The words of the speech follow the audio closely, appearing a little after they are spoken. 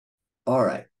All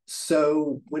right.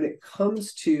 So when it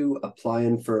comes to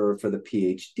applying for the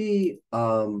PhD,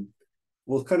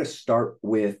 we'll kind of start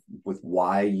with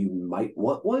why you might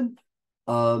want one.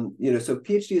 So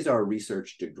PhDs are a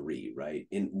research degree, right?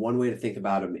 In one way to think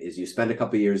about them is you spend a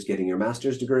couple of years getting your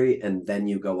master's degree, and then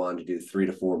you go on to do 3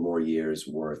 to 4 more years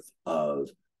worth of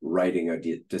writing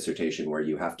a dissertation where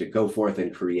you have to go forth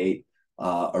and create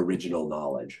original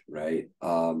knowledge, right?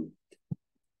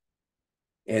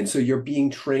 And so you're being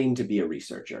trained to be a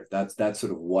researcher. That's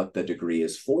sort of what the degree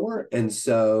is for. And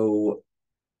so,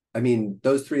 I mean,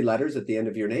 those 3 letters at the end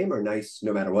of your name are nice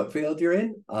no matter what field you're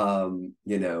in.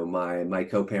 My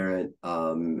co-parent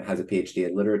has a PhD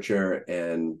in literature,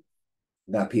 and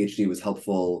that PhD was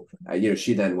helpful.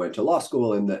 She then went to law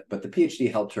school, but the PhD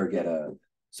helped her get a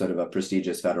sort of a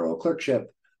prestigious federal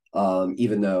clerkship,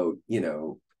 even though,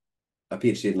 a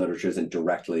PhD in literature isn't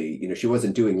directly, she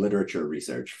wasn't doing literature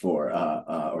research for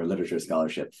or literature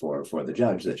scholarship for the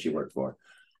judge that she worked for.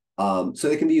 So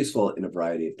they can be useful in a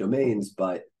variety of domains,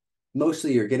 but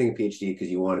mostly you're getting a PhD because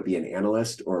you want to be an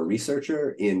analyst or a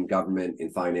researcher in government, in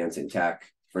finance, in tech,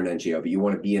 for an NGO, but you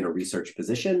want to be in a research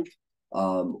position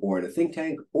or in a think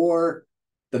tank, or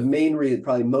the main reason,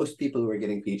 probably most people who are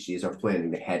getting PhDs are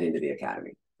planning to head into the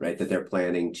academy, right? That they're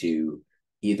planning to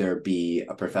either be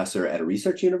a professor at a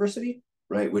research university,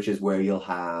 right? Which is where you'll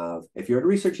have, if you're at a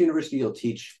research university, you'll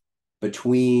teach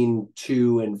between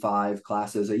 2 and 5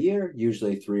 classes a year.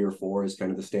 Usually 3 or 4 is kind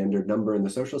of the standard number in the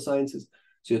social sciences.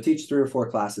 So you'll teach 3 or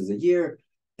 4 classes a year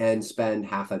and spend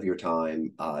half of your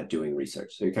time doing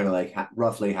research. So you're kind of like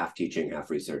roughly half teaching,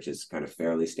 half research is kind of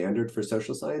fairly standard for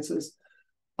social sciences.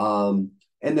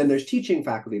 And then there's teaching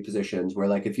faculty positions where,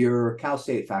 like, if you're Cal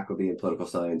State faculty in political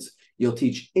science, you'll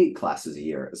teach 8 classes a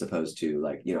year, as opposed to,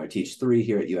 like, I teach 3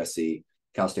 here at USC,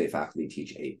 Cal State faculty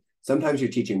teach 8. Sometimes you're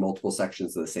teaching multiple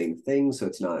sections of the same thing, so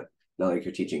it's not like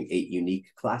you're teaching 8 unique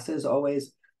classes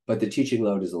always, but the teaching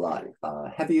load is a lot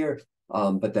heavier,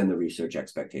 but then the research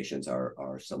expectations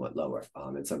are somewhat lower,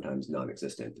 and sometimes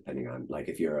non-existent, depending on, like,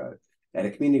 if you're at a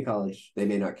community college, they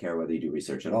may not care whether you do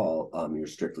research at all. You're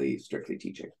strictly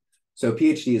teaching. So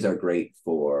PhDs are great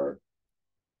for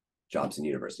jobs in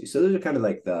universities. So those are kind of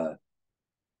like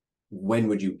when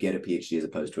would you get a PhD as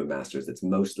opposed to a master's? It's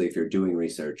mostly if you're doing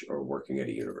research or working at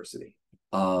a university.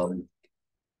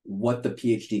 What the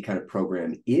PhD kind of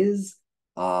program is,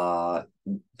 the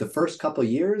first couple of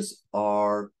years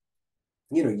are,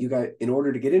 in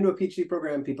order to get into a PhD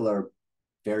program, people are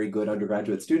very good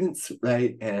undergraduate students,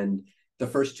 right? And the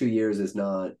first 2 years is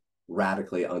not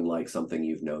radically unlike something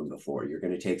you've known before. You're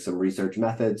going to take some research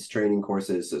methods training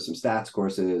courses, so some stats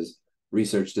courses,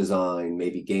 research design,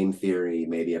 maybe game theory,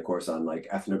 maybe a course on, like,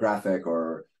 ethnographic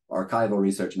or archival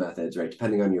research methods, right?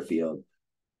 Depending on your field.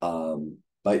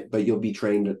 But you'll be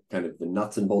trained at kind of the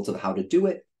nuts and bolts of how to do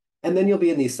it. And then you'll be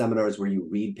in these seminars where you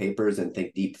read papers and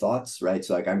think deep thoughts, right?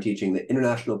 So, like, I'm teaching the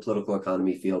International Political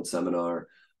Economy Field Seminar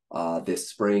this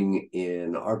spring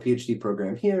in our PhD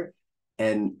program here.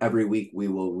 And every week we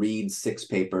will read 6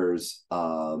 papers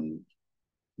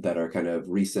that are kind of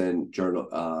recent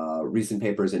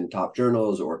papers in top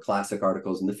journals or classic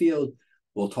articles in the field.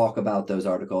 We'll talk about those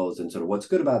articles and sort of what's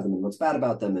good about them and what's bad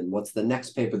about them and what's the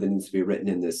next paper that needs to be written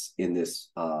in this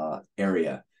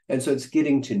area. And so it's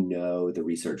getting to know the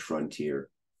research frontier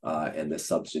and the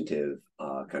substantive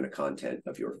kind of content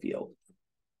of your field.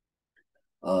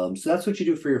 So that's what you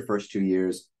do for your first 2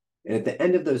 years. And at the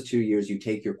end of those 2 years, you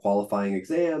take your qualifying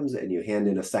exams and you hand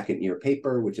in a second-year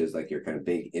paper, which is like your kind of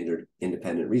big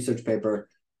independent research paper.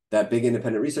 That big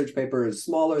independent research paper is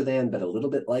smaller than, but a little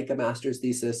bit like a master's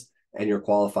thesis. And your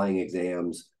qualifying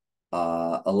exams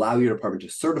allow your department to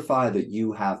certify that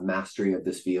you have mastery of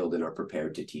this field and are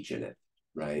prepared to teach in it,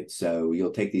 right? So you'll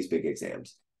take these big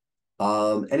exams.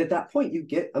 And at that point, you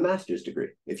get a master's degree.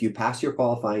 If you pass your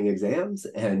qualifying exams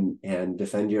and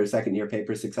defend your second-year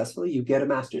paper successfully, you get a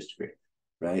master's degree,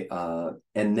 right?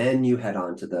 And then you head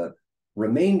on to the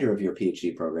remainder of your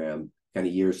PhD program, kind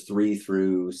of years 3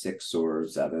 through 6 or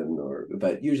 7,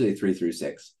 but usually 3 through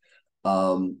 6,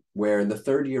 where in the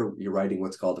third year, you're writing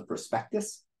what's called a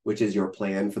prospectus, which is your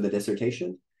plan for the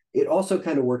dissertation. It also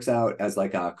kind of works out as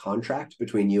like a contract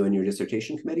between you and your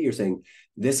dissertation committee. You're saying,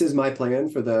 this is my plan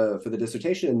for the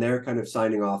dissertation, and they're kind of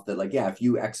signing off that, like, yeah, if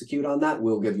you execute on that,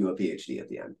 we'll give you a PhD at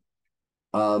the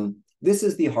end. This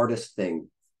is the hardest thing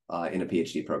in a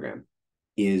PhD program,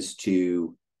 is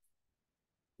to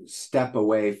step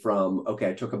away from, okay,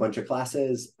 I took a bunch of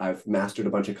classes, I've mastered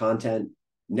a bunch of content,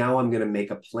 now I'm going to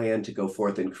make a plan to go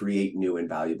forth and create new and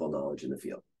valuable knowledge in the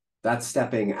field. That's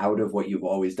stepping out of what you've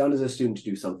always done as a student to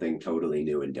do something totally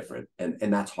new and different.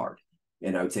 And that's hard,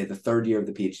 And I would say the third year of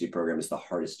the PhD program is the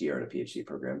hardest year in a PhD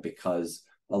program because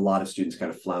a lot of students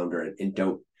kind of flounder and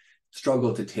don't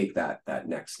struggle to take that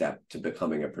next step to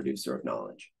becoming a producer of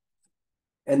knowledge.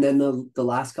 And then the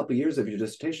last couple of years of your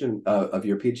dissertation, of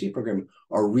your PhD program,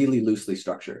 are really loosely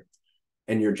structured.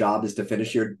 And your job is to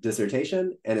finish your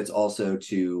dissertation, and it's also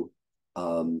to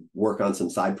work on some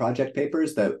side project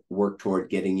papers that work toward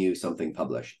getting you something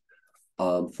published.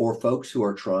 For folks who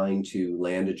are trying to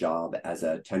land a job as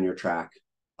a tenure track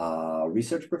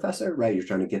research professor, right? You're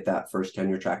trying to get that first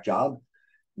tenure track job.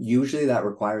 Usually that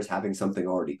requires having something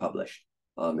already published.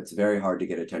 It's very hard to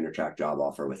get a tenure track job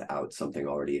offer without something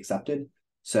already accepted.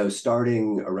 So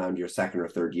starting around your second or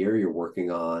third year, you're working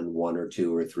on 1 or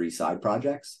 2 or 3 side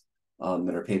projects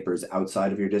that are papers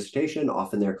outside of your dissertation.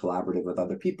 Often they're collaborative with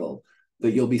other people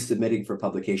that you'll be submitting for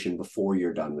publication before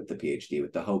you're done with the PhD,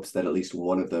 with the hopes that at least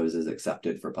one of those is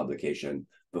accepted for publication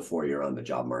before you're on the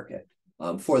job market,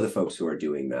 for the folks who are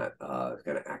doing that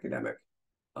kind of academic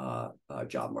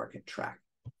job market track.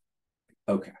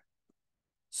 Okay,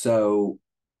 so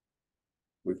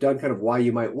we've done kind of why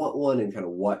you might want one and kind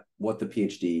of what the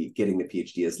PhD, getting the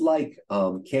PhD is like.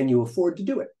 Can you afford to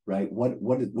do it, right?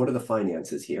 What are the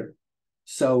finances here?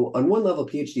 So on one level,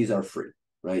 PhDs are free,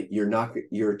 right?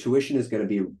 Your tuition is going to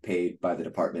be paid by the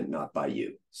department, not by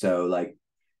you. So like,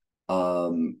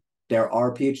 there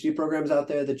are PhD programs out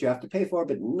there that you have to pay for,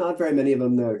 but not very many of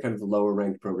them. They're kind of the lower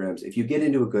ranked programs. If you get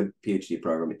into a good PhD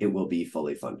program, it will be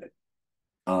fully funded.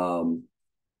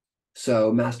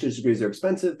 So master's degrees are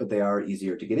expensive, but they are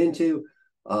easier to get into.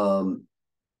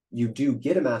 You do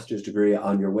get a master's degree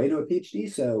on your way to a PhD.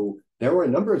 So there were a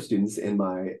number of students in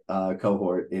my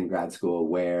cohort in grad school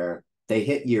where they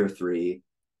hit year 3,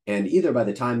 and either by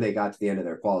the time they got to the end of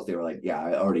their quals, they were like, yeah,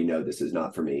 I already know this is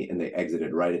not for me. And they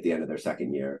exited right at the end of their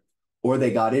second year. Or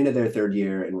they got into their third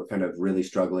year and were kind of really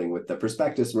struggling with the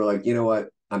prospectus and were like, you know what,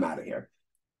 I'm out of here.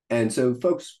 And so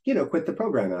folks, quit the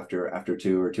program after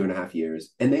 2 or 2.5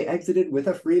 years, and they exited with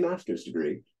a free master's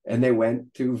degree, and they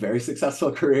went to very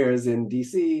successful careers in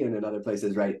DC and in other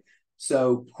places, right?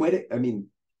 So quitting, I mean,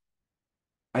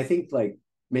 I think like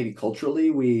maybe culturally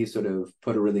we sort of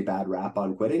put a really bad rap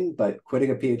on quitting, but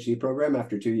quitting a PhD program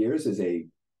after 2 years is a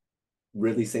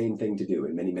really sane thing to do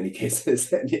in many, many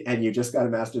cases. And you just got a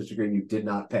master's degree you did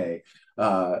not pay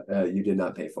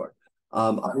for.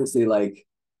 Obviously, like,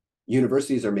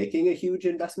 universities are making a huge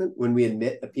investment. When we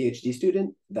admit a PhD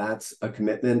student, that's a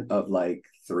commitment of like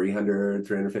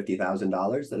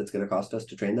 $350,000 that it's going to cost us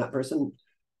to train that person.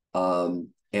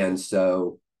 And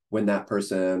so when that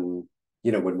person,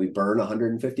 when we burn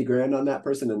 150 grand on that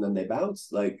person and then they bounce,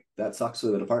 like, that sucks for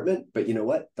the department. But you know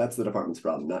what? That's the department's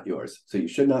problem, not yours. So you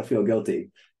should not feel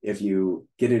guilty if you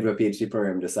get into a PhD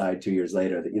program and decide 2 years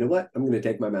later that, you know what, I'm going to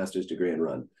take my master's degree and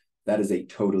run. That is a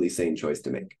totally sane choice to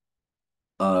make.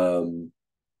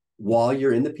 While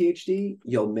you're in the PhD,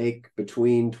 you'll make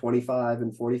between 25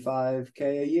 and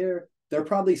 45K a year. There are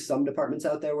probably some departments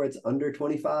out there where it's under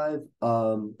 25,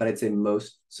 but I'd say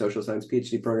most social science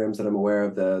PhD programs that I'm aware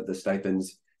of, the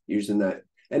stipends usually in that,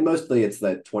 and mostly it's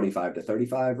the 25 to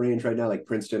 35 range right now. Like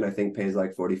Princeton, I think, pays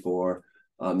like 44.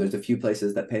 There's a few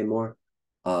places that pay more.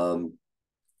 So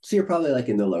you're probably like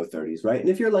in the low 30s, right? And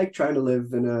if you're like trying to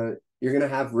live you're gonna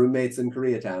have roommates in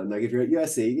Koreatown. Like if you're at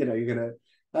USC,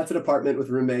 that's an apartment with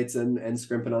roommates and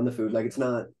scrimping on the food. Like,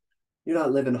 you're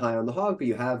not living high on the hog, but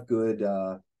you have good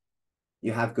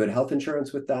health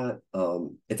insurance with that.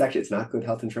 It's not good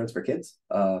health insurance for kids.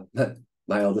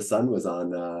 My oldest son was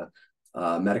on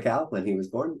Medi-Cal when he was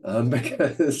born,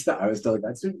 because I was still a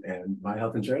grad student and my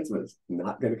health insurance was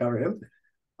not going to cover him.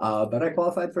 But I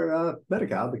qualified for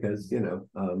Medi-Cal because,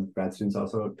 grad students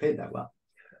also aren't paid that well.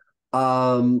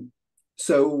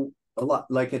 So a lot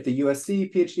like at the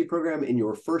USC PhD program, in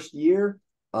your first year,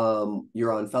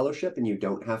 you're on fellowship and you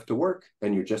don't have to work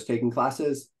and you're just taking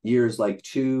classes. Years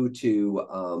 2 through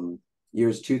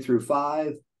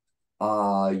 5,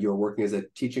 you're working as a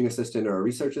teaching assistant or a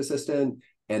research assistant.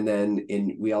 And then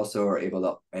we also are able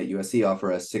to at USC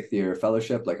offer a 6th year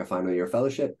fellowship, like a final year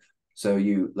fellowship. So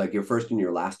you, like, your first and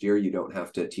your last year, you don't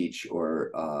have to teach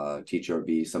or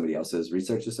be somebody else's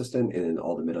research assistant. And in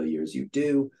all the middle years you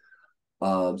do.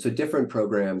 So different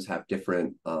programs have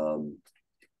different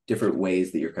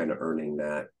ways that you're kind of earning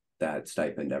that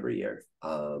stipend every year.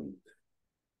 All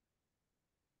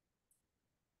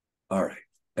right.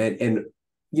 And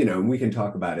we can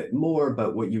talk about it more,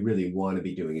 but what you really want to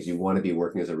be doing is you want to be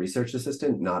working as a research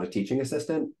assistant, not a teaching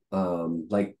assistant.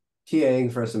 Like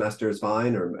TAing for a semester is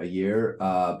fine, or a year,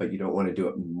 but you don't want to do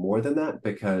it more than that,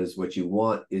 because what you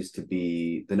want is to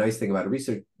be, the nice thing about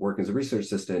working as a research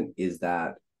assistant is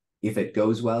that if it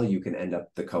goes well, you can end up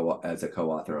as a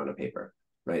co-author on a paper,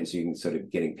 right? And so you can sort of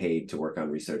getting paid to work on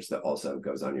research that also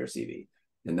goes on your CV.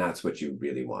 And that's what you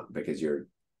really want, because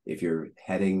if you're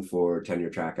heading for tenure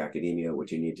track academia,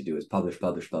 what you need to do is publish,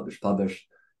 publish, publish, publish,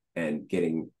 and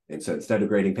so instead of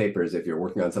grading papers, if you're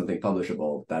working on something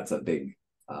publishable, that's a big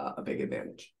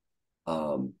advantage.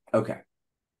 Okay.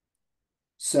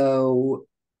 So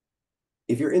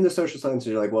if you're in the social sciences,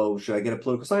 you're like, well, should I get a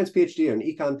political science PhD or an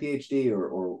econ PhD,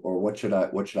 or what should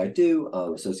I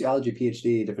do? Sociology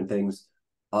PhD, different things.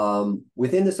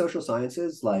 Within the social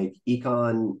sciences, like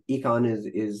econ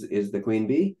is the queen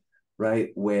bee,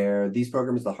 right? Where these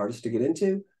programs are the hardest to get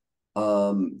into.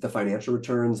 The financial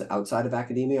returns outside of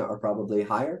academia are probably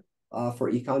higher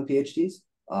for econ PhDs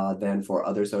than for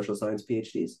other social science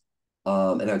PhDs.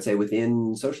 And I'd say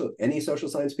within any social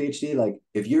science PhD, like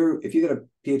if you get a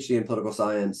PhD in political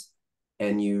science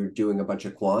and you're doing a bunch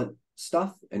of quant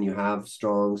stuff and you have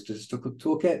strong statistical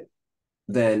toolkit,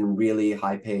 then really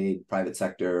high paid private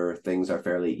sector things are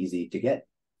fairly easy to get.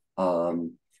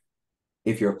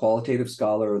 If you're a qualitative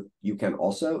scholar, you can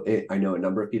also, I know a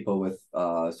number of people with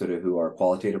sort of who are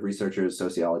qualitative researchers,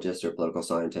 sociologists or political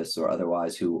scientists or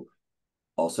otherwise, who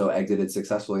also exited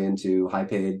successfully into high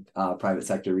paid private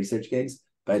sector research gigs.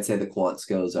 But I'd say the quant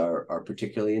skills are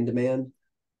particularly in demand.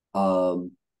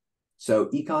 So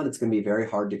econ, it's going to be very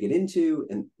hard to get into.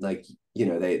 And like,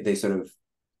 they sort of,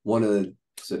 one of the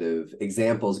sort of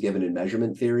examples given in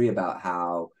measurement theory about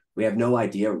how we have no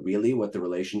idea really what the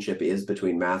relationship is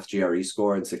between math GRE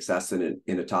score and success in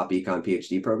a top econ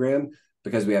PhD program,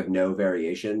 because we have no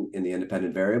variation in the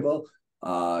independent variable.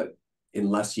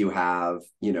 Unless you have,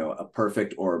 a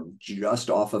perfect or just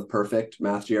off of perfect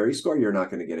math GRE score, you're not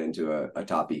going to get into a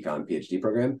top econ PhD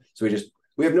program. So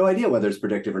we have no idea whether it's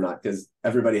predictive or not, because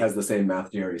everybody has the same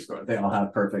math GRE score. They all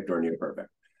have perfect or near perfect.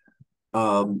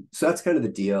 So that's kind of the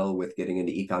deal with getting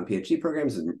into econ PhD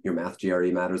programs. Your math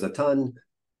GRE matters a ton,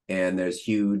 and there's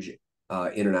huge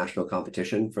international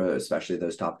competition for especially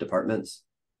those top departments.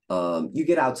 You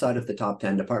get outside of the top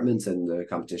 10 departments and the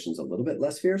competition's a little bit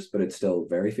less fierce, but it's still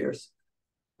very fierce.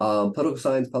 Political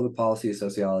science, public policy,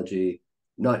 sociology,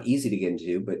 not easy to get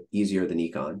into, but easier than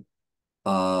econ.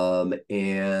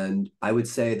 And I would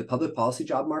say the public policy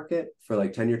job market for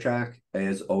like tenure track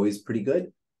is always pretty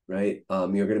good, right?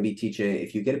 You're going to be teaching,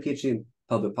 if you get a PhD in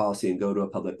public policy and go to a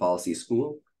public policy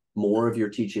school, more of your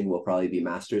teaching will probably be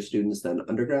master's students than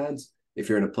undergrads. If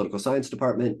you're in a political science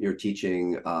department, you're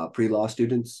teaching pre-law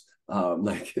students.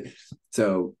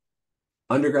 So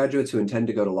undergraduates who intend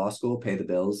to go to law school pay the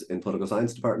bills in political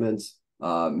science departments.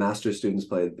 Master's students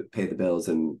pay the bills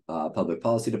in public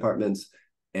policy departments.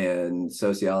 And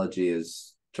sociology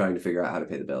is trying to figure out how to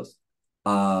pay the bills.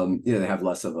 They have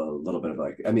less of a little bit of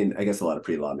I guess a lot of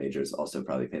pre-law majors also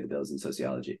probably pay the bills in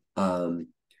sociology.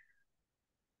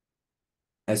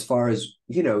 As far as,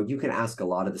 you can ask a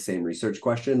lot of the same research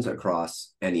questions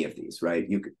across any of these, right?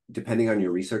 Depending on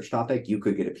your research topic, you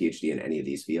could get a PhD in any of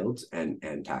these fields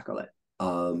and tackle it.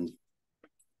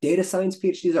 Data science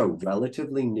PhDs are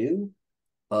relatively new.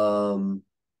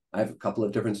 I have a couple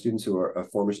of different students who are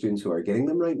former students who are getting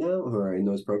them right now, who are in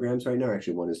those programs right now.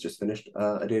 Actually, one has just finished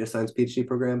a data science PhD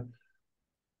program.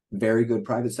 Very good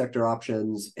private sector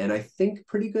options, and I think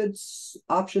pretty good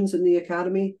options in the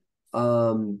academy,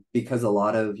 because a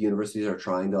lot of universities are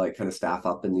trying to kind of staff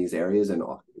up in these areas, and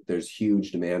there's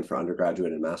huge demand for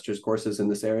undergraduate and master's courses in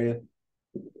this area.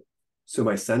 So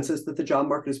my sense is that the job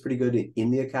market is pretty good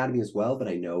in the academy as well, but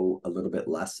I know a little bit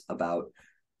less about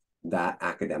that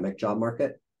academic job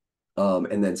market.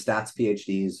 And then stats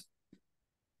PhDs,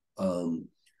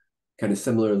 kind of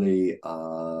similarly,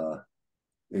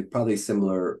 probably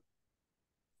similar.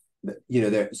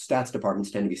 Their stats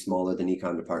departments tend to be smaller than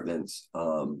econ departments,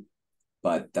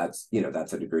 but that's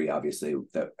a degree obviously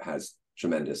that has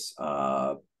tremendous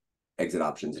exit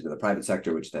options into the private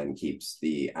sector, which then keeps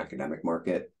the academic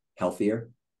market healthier,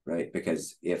 right?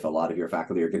 Because if a lot of your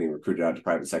faculty are getting recruited out to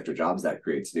private sector jobs, that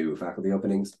creates new faculty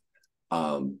openings.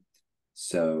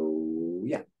 So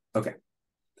yeah, okay.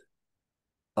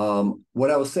 What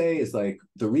I will say is the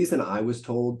reason I was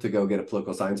told to go get a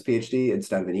political science PhD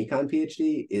instead of an econ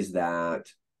PhD is that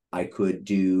I could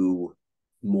do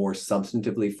more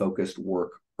substantively focused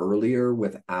work earlier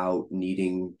without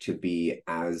needing to be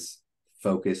as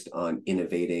focused on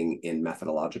innovating in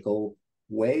methodological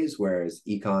ways, whereas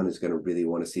econ is going to really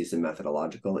want to see some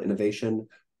methodological innovation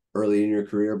early in your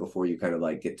career before you kind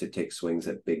of get to take swings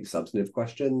at big substantive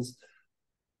questions.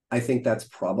 I think that's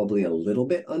probably a little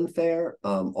bit unfair.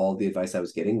 All the advice I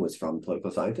was getting was from political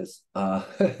scientists, but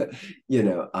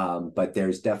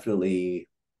there's definitely,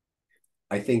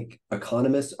 I think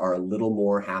economists are a little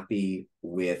more happy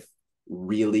with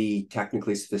really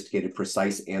technically sophisticated,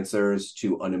 precise answers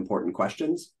to unimportant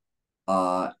questions.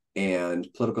 And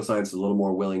political science is a little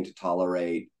more willing to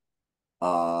tolerate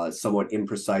somewhat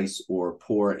imprecise or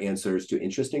poor answers to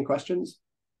interesting questions.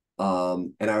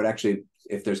 And I would actually,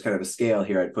 if there's kind of a scale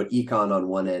here, I'd put econ on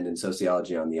one end and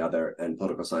sociology on the other, and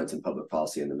political science and public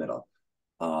policy in the middle,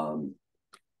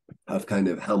 of kind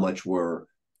of how much we're,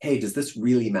 hey, does this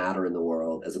really matter in the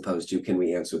world, as opposed to, can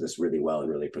we answer this really well and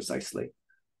really precisely?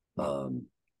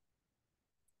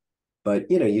 But,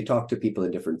 you talk to people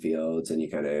in different fields, and you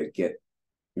kind of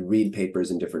read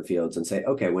papers in different fields and say,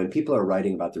 okay, when people are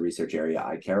writing about the research area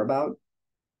I care about,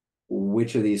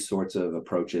 which of these sorts of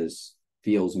approaches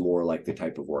feels more like the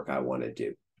type of work I want to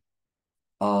do?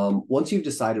 Once you've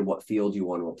decided what field you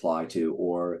want to apply to,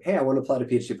 or, hey, I want to apply to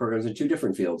PhD programs in 2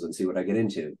 different fields and see what I get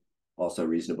into, also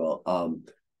reasonable.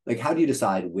 Like, how do you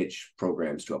decide which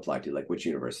programs to apply to, like which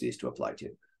universities to apply to?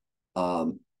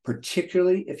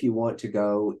 Particularly if you want to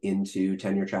go into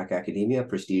tenure track academia,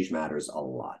 prestige matters a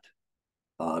lot.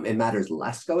 It matters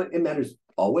less it matters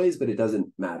always, but it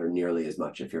doesn't matter nearly as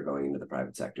much if you're going into the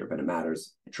private sector, but it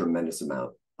matters a tremendous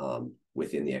amount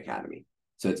within the academy.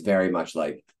 So it's very much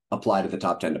like apply to the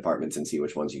top 10 departments and see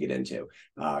which ones you get into,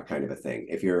 kind of a thing.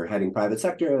 If you're heading private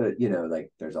sector,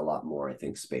 like there's a lot more, I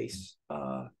think, space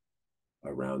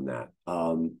around that.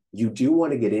 You do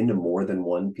want to get into more than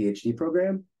one PhD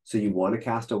program. So you want to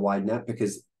cast a wide net,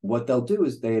 because what they'll do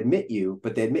is they admit you,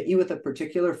 but they admit you with a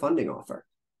particular funding offer.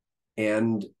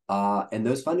 And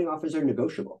those funding offers are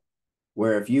negotiable,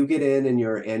 where if you get in and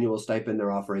your annual stipend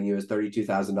they're offering you is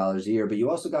 $32,000 a year, but you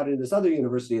also got into this other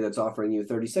university that's offering you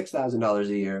 $36,000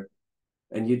 a year,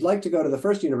 and you'd like to go to the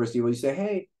first university, well, you say,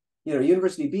 hey,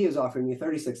 University B is offering me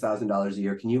 $36,000 a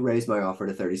year. Can you raise my offer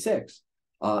to 36?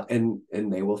 And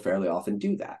they will fairly often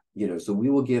do that. So we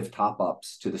will give top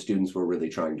ups to the students we're really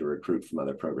trying to recruit from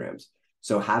other programs.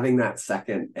 So having that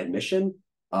second admission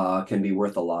can be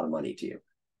worth a lot of money to you.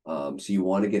 So you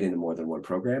want to get into more than one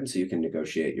program so you can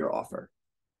negotiate your offer.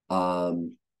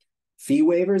 Fee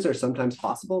waivers are sometimes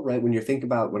possible, right? When you think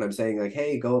about, when I'm saying like,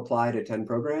 hey, go apply to 10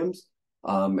 programs,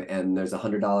 and there's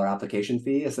 $100 application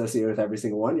fee associated with every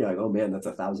single one, you're like, oh man, that's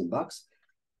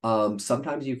 $1,000.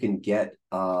 Sometimes you can get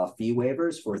fee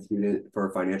waivers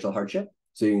for financial hardship.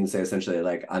 So you can say essentially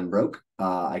like, I'm broke,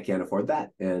 I can't afford that,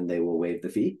 and they will waive the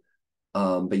fee.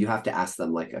 But you have to ask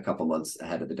them like a couple months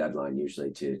ahead of the deadline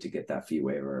usually to get that fee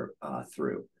waiver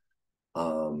through.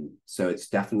 So it's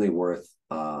definitely worth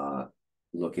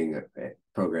looking at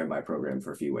program by program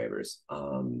for fee waivers.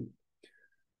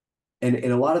 And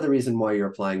a lot of the reason why you're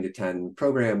applying to 10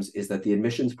 programs is that the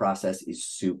admissions process is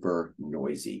super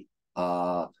noisy.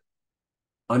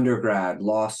 Undergrad,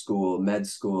 law school, med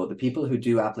school, the people who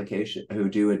do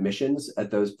admissions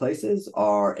at those places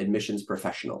are admissions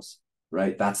professionals,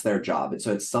 right? That's their job. And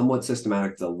so it's somewhat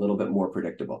systematic. It's a little bit more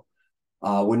predictable.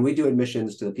 When we do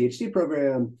admissions to the PhD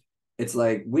program, it's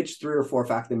like which 3 or 4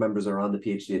 faculty members are on the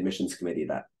PhD admissions committee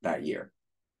that year,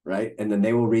 right? And then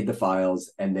they will read the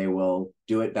files and they will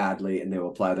do it badly, and they will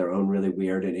apply their own really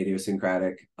weird and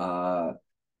idiosyncratic sort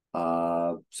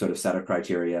of set of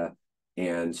criteria.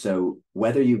 And so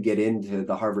whether you get into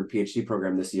the Harvard PhD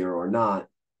program this year or not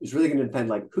is really going to depend,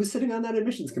 like, who's sitting on that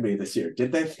admissions committee this year?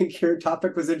 Did they think your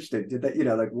topic was interesting? Did they,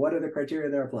 like, what are the criteria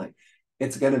they're applying?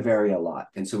 It's going to vary a lot.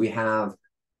 And so we have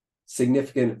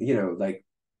significant, like,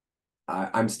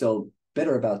 I'm still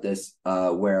bitter about this,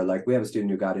 where like we have a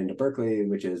student who got into Berkeley,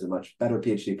 which is a much better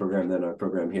PhD program than our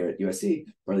program here at USC,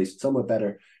 or at least somewhat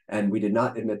better. And we did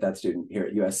not admit that student here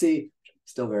at USC,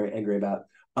 still very angry about.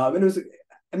 And it was,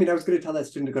 I mean, I was going to tell that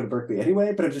student to go to Berkeley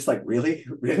anyway, but I'm just like, really?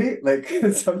 Like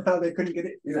somehow they couldn't get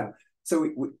it, So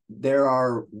there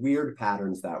are weird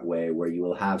patterns that way where you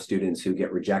will have students who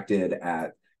get rejected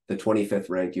at the 25th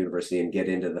ranked university and get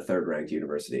into the 3rd ranked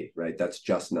university, right? That's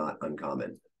just not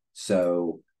uncommon.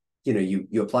 So, you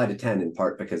apply to 10 in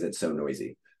part because it's so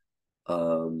noisy.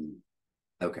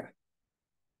 Okay.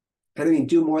 And I mean,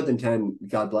 do more than 10,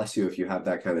 God bless you if you have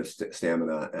that kind of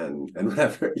stamina and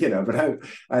whatever, but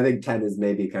I think 10 is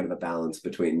maybe kind of a balance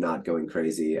between not going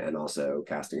crazy and also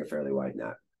casting a fairly wide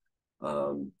net.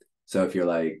 So if you're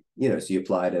like, so you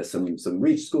apply to some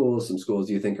reach schools, some schools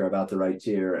you think are about the right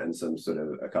tier, and some sort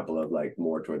of a couple of like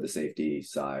more toward the safety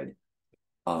side.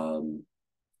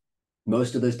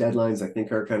 Most of those deadlines, I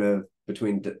think, are kind of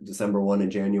between December 1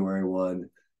 and January 1.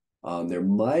 There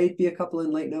might be a couple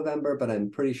in late November, but I'm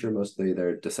pretty sure mostly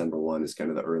they're December 1 is kind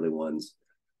of the early ones.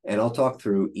 And I'll talk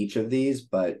through each of these,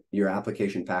 but your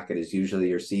application packet is usually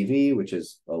your CV, which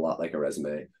is a lot like a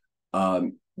resume.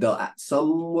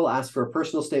 some will ask for a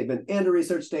personal statement and a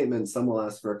research statement. Some will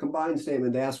ask for a combined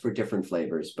statement. They ask for different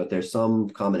flavors, but there's some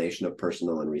combination of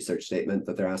personal and research statement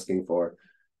that they're asking for.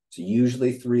 So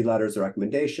usually 3 letters of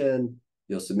recommendation.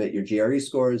 You'll submit your GRE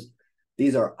scores.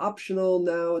 These are optional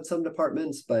now at some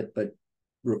departments, but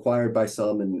required by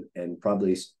some, and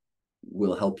probably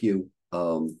will help you.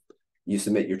 You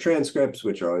submit your transcripts,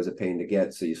 which are always a pain to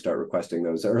get, so you start requesting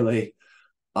those early.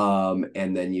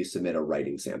 And then you submit a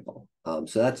writing sample.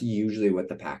 So that's usually what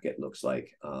the packet looks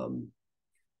like.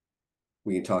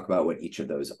 We can talk about what each of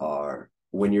those are.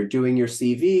 When you're doing your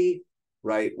CV,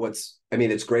 right,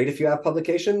 it's great if you have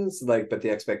publications, but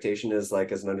the expectation is,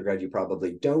 as an undergrad, you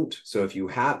probably don't. So if you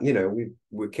have, we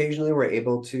occasionally we're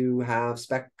able to have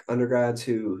SPEC undergrads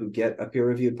who get a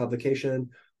peer-reviewed publication,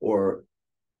 or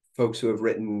folks who have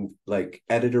written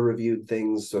editor-reviewed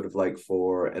things, sort of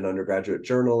for an undergraduate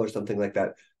journal or something like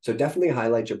that. So definitely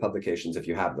highlight your publications if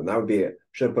you have them. That would be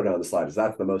should have put it on the slide, because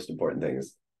that's the most important thing,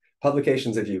 is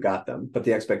publications if you got them, but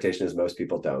the expectation is most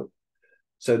people don't.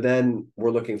 So then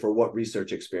we're looking for, what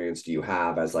research experience do you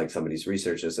have as somebody's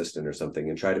research assistant or something,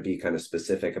 and try to be kind of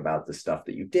specific about the stuff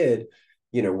that you did.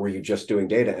 Were you just doing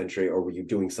data entry, or were you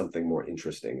doing something more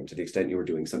interesting? And to the extent you were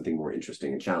doing something more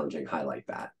interesting and challenging, highlight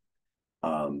that.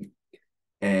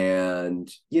 And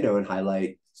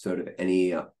highlight sort of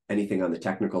anything on the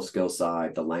technical skill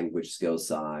side, the language skills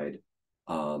side,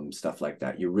 stuff like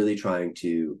that. You're really trying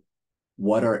to,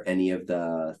 what are any of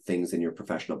the things in your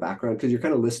professional background? Because you're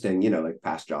kind of listing,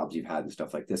 past jobs you've had and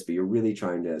stuff like this, but you're really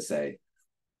trying to say,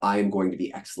 I am going to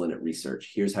be excellent at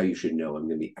research. Here's how you should know I'm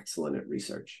going to be excellent at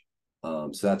research.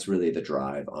 So that's really the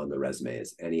drive on the resume,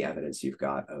 is any evidence you've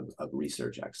got of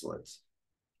research excellence.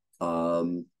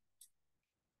 On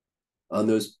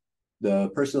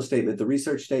the personal statement, the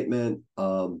research statement,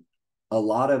 a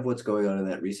lot of what's going on in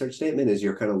that research statement is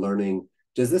you're kind of learning,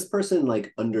 does this person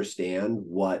understand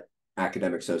what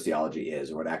academic sociology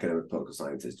is, or what academic political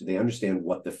science is? Do they understand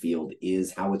what the field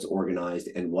is, how it's organized,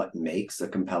 and what makes a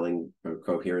compelling or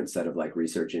coherent set of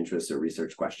research interests or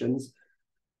research questions?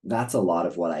 That's a lot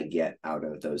of what I get out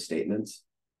of those statements.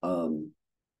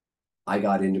 I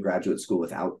got into graduate school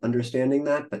without understanding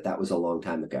that, but that was a long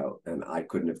time ago, and I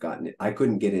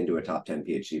couldn't get into a top 10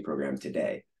 PhD program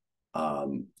today.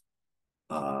 And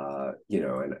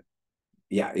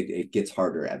yeah, it gets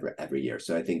harder every year.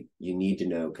 So I think you need to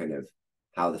know kind of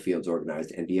how the field's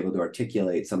organized, and be able to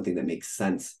articulate something that makes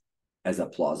sense as a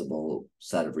plausible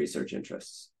set of research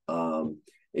interests.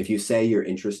 If you say you're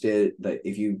interested,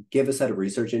 if you give a set of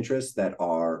research interests that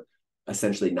are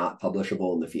essentially not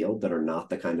publishable in the field, that are not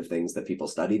the kind of things that people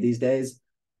study these days,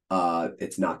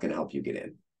 it's not going to help you get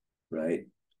in, right?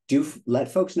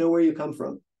 Let folks know where you come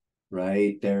from,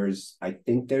 right? I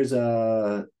think there's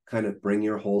a kind of bring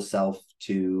your whole self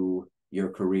to your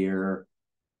career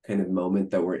kind of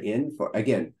moment that we're in. For,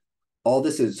 again, all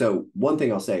this is, so one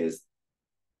thing I'll say is,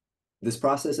 this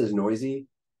process is noisy.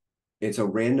 It's a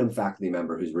random faculty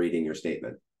member who's reading your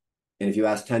statement. And if you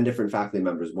ask 10 different faculty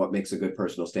members what makes a good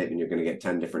personal statement, you're going to get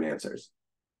 10 different answers.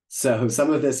 So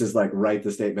some of this is write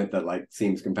the statement that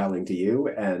seems compelling to you,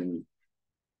 and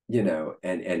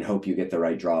and hope you get the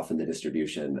right draw from the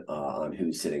distribution on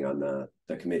who's sitting on the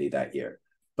committee that year.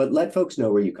 But let folks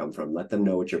know where you come from. Let them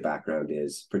know what your background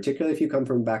is, particularly if you come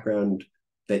from a background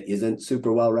that isn't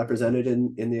super well represented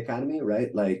in the academy, right?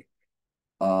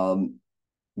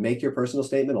 Make your personal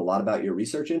statement a lot about your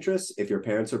research interests. If your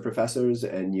parents are professors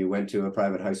and you went to a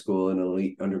private high school and an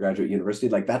elite undergraduate university,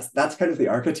 that's kind of the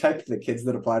archetype of the kids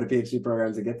that apply to PhD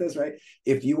programs and get this, right?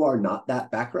 If you are not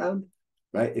that background,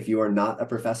 right? If you are not a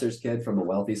professor's kid from a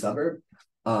wealthy suburb,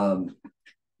 tell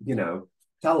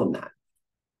them that.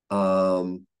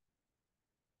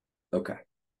 Okay.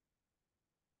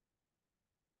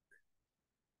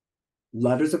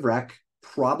 Letters of rec.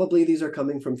 Probably these are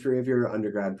coming from 3 of your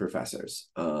undergrad professors,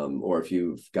 or if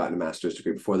you've gotten a master's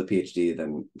degree before the PhD,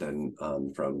 then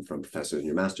from professors in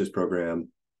your master's program.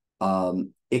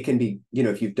 It can be,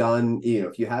 if you've done,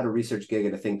 if you had a research gig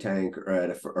at a think tank,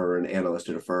 or or an analyst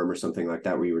at a firm or something like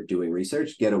that, where you were doing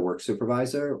research, get a work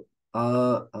supervisor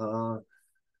letter.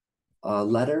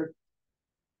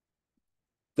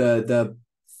 The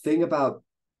thing about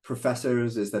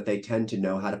professors is that they tend to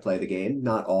know how to play the game.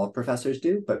 Not all professors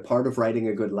do, but part of writing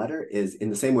a good letter is, in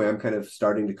the same way I'm kind of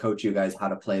starting to coach you guys how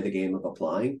to play the game of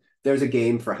applying, there's a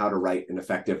game for how to write an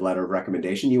effective letter of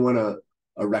recommendation. You want a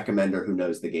recommender who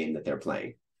knows the game that they're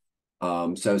playing.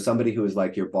 So somebody who is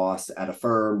your boss at a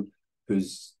firm, who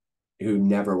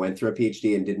never went through a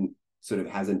PhD and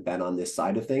hasn't been on this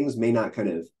side of things, may not kind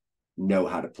of know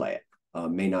how to play it,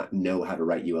 may not know how to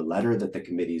write you a letter that the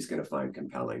committee is going to find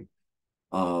compelling.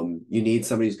 You need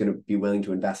somebody who's going to be willing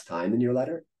to invest time in your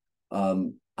letter.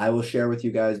 I will share with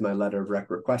you guys my letter of rec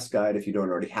request guide if you don't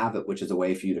already have it, which is a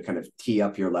way for you to kind of tee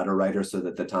up your letter writer so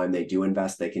that the time they do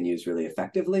invest, they can use really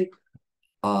effectively.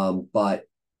 But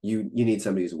you need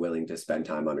somebody who's willing to spend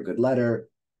time on a good letter,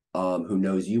 who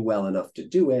knows you well enough to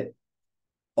do it.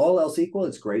 All else equal,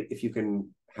 it's great if you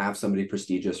can have somebody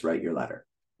prestigious write your letter,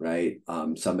 right?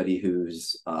 Somebody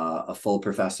who's a full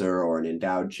professor or an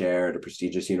endowed chair at a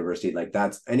prestigious university, like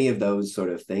that's any of those sort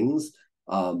of things.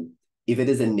 If it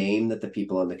is a name that the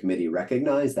people on the committee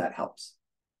recognize, that helps.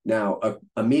 Now,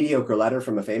 a mediocre letter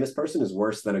from a famous person is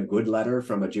worse than a good letter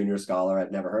from a junior scholar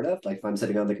I've never heard of, like if I'm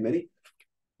sitting on the committee.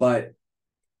 But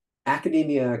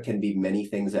academia can be many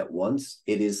things at once.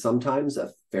 It is sometimes a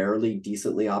fairly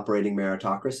decently operating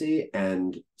meritocracy,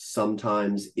 and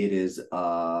sometimes it is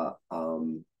a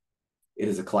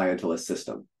clientelist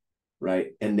system,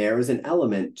 right? And there is an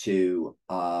element to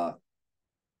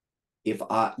if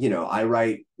I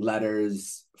write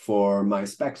letters for my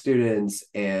SPEC students,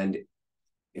 and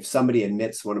if somebody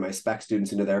admits one of my SPEC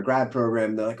students into their grad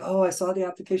program, they're like, oh, I saw the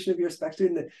application of your SPEC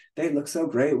student. They look so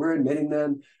great. We're admitting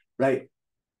them, right?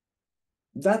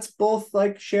 That's both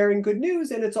like sharing good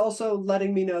news, and it's also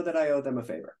letting me know that I owe them a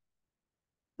favor,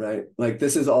 right? Like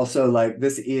this is also like,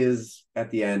 this is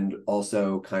at the end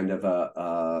also kind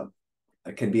of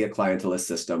it can be a clientelist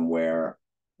system where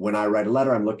when I write a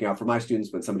letter, I'm looking out for my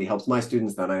students. When somebody helps my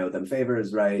students, then I owe them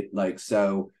favors, right? Like,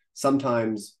 so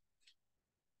sometimes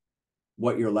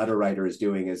what your letter writer is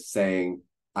doing is saying,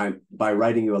 by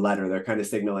writing you a letter, they're kind of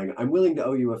signaling, I'm willing to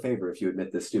owe you a favor if you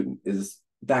admit this student.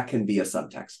 That can be a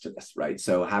subtext to this, right?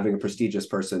 So having a prestigious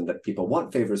person that people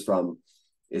want favors from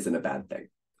isn't a bad thing.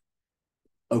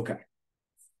 Okay.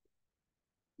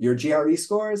 Your GRE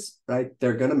scores, right?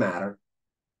 They're going to matter.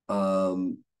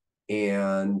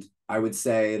 And I would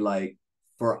say, like,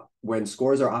 for when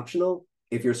scores are optional,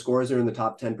 if your scores are in the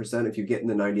top 10%, if you get in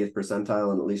the 90th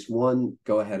percentile on at least one,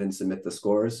 go ahead and submit the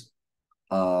scores.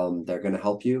 They're going to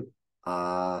help you.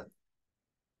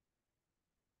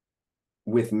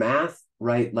 With math,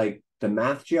 right? Like the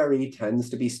math GRE tends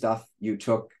to be stuff you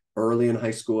took early in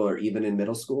high school or even in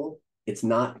middle school. It's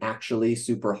not actually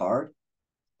super hard.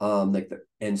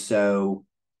 And so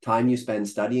time you spend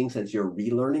studying, since you're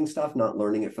relearning stuff, not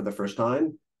learning it for the first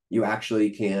time, you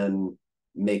actually can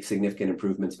make significant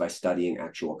improvements by studying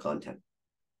actual content.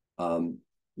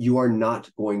 You are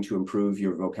not going to improve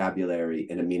your vocabulary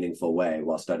in a meaningful way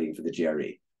while studying for the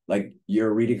GRE. Like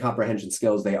your reading comprehension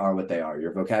skills, they are what they are.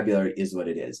 Your vocabulary is what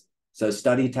it is. So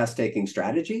study test taking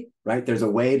strategy, right? There's a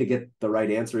way to get the right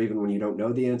answer even when you don't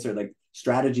know the answer. Like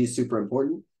strategy is super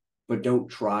important, but don't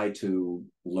try to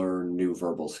learn new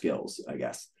verbal skills, I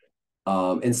guess.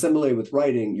 And similarly with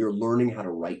writing, you're learning how to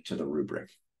write to the rubric.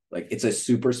 Like it's a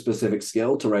super specific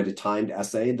skill to write a timed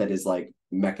essay that is like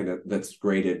that's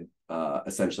graded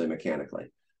essentially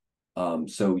mechanically.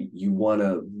 So you want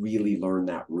to really learn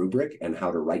that rubric and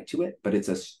how to write to it, but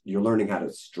you're learning how to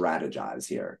strategize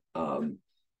here.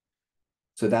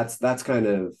 So that's kind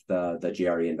of the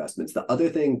GRE investments. The other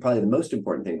thing, probably the most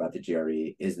important thing about the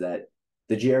GRE is that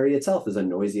the GRE itself is a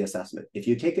noisy assessment. If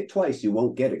you take it twice, you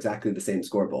won't get exactly the same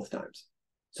score both times.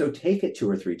 So take it 2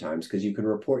 or 3 times because you can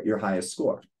report your highest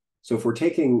score. So if we're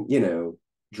taking,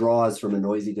 draws from a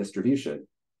noisy distribution,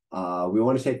 we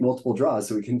want to take multiple draws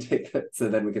so we can take it, so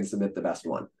then we can submit the best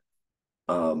one.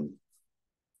 All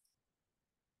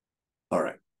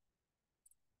right.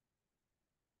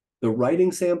 The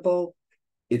writing sample,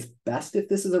 it's best if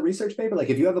this is a research paper. Like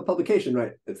if you have a publication,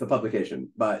 right, it's the publication.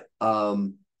 But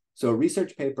so a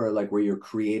research paper, like where you're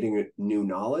creating new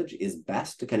knowledge, is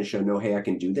best to kind of show, no, hey, I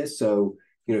can do this. So,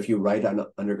 if you write an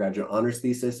undergraduate honors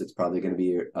thesis, it's probably going to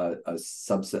be a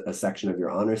section of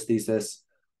your honors thesis.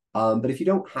 But if you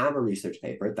don't have a research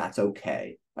paper, that's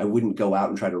okay. I wouldn't go out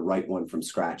and try to write one from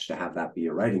scratch to have that be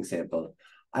your writing sample.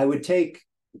 I would take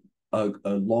a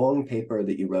long paper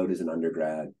that you wrote as an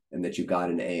undergrad and that you got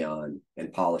an A on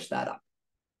and polish that up,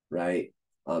 right?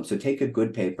 So take a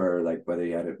good paper, like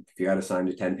if you got assigned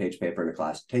a 10-page paper in a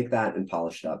class, take that and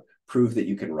polish it up, prove that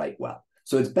you can write well.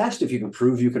 So it's best if you can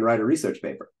prove you can write a research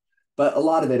paper, but a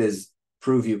lot of it is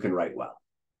prove you can write well.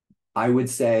 I would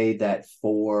say that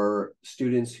for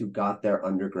students who got their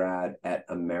undergrad at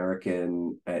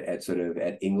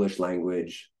at English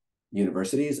language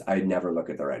universities, I'd never look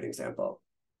at the writing sample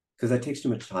because that takes too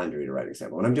much time to read a writing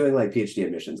sample. When I'm doing like PhD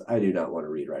admissions, I do not want to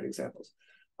read writing samples.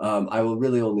 I will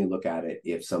really only look at it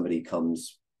if somebody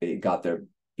got their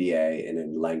BA in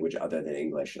a language other than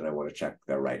English, and I want to check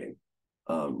their writing,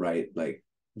 right? Like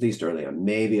at least early on.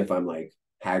 Maybe if I'm like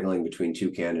haggling between 2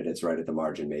 candidates right at the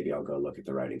margin, maybe I'll go look at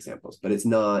the writing samples. But it's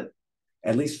not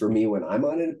at least for me, when I'm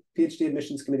on a PhD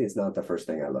admissions committee, it's not the first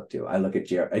thing I look to. I look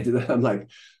at I'm like,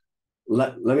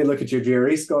 let me look at your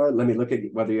GRE score. Let me look at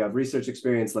whether you have research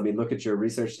experience. Let me look at your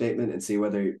research statement and see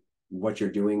whether what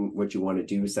you're doing, what you want to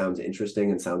do sounds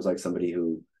interesting and sounds like somebody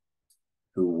who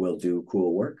will do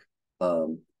cool work.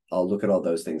 I'll look at all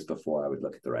those things before I would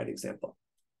look at the writing sample.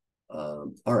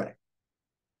 All right.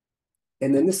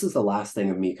 And then this is the last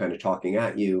thing of me kind of talking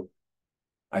at you.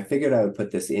 I figured I would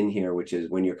put this in here, which is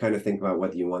when you're kind of thinking about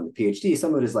whether you want the PhD,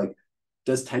 some of it is like,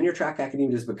 does tenure track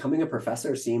academia, does becoming a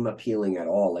professor seem appealing at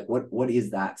all? Like what is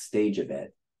that stage of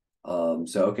it?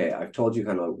 So, okay, I've told you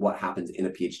kind of what happens in a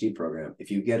PhD program.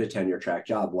 If you get a tenure track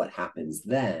job, what happens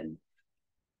then?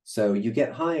 So you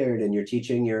get hired and you're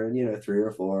teaching your, 3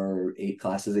 or 4 or 8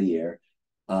 classes a year.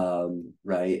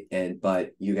 Right.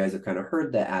 But you guys have kind of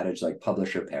heard the adage like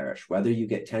publish or perish, whether you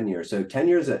get tenure. So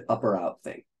tenure is an up or out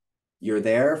thing. You're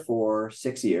there for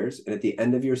 6 years. And at the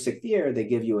end of your 6th year, they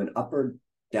give you an up or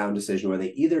down decision where they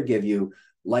either give you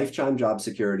lifetime job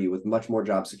security with much more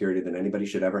job security than anybody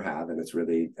should ever have. And it's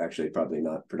really actually probably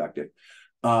not productive.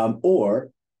 Or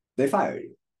they fire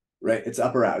you, right? It's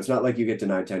up or out. It's not like you get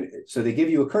denied tenure. So they give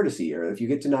you a courtesy year. If you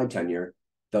get denied tenure,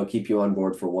 they'll keep you on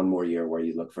board for 1 more year where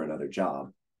you look for another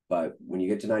job. But when you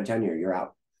get denied tenure, you're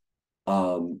out.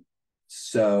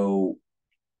 So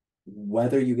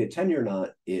whether you get tenure or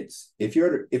not, it's if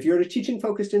you're at a teaching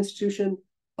focused institution,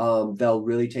 they'll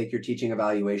really take your teaching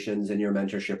evaluations and your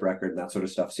mentorship record and that sort of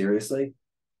stuff seriously.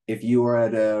 If you are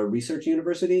at a research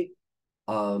university,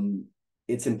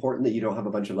 it's important that you don't have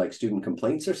a bunch of like student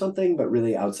complaints or something, but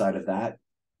really outside of that,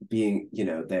 being,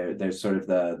 there's sort of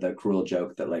the cruel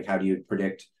joke that like, how do you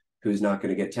predict who's not going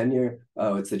to get tenure?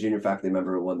 Oh, it's the junior faculty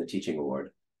member who won the teaching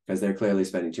award, because they're clearly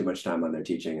spending too much time on their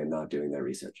teaching and not doing their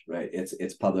research, right?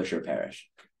 It's publish or perish.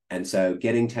 And so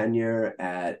getting tenure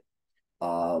at,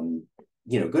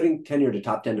 getting tenure to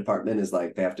top 10 department is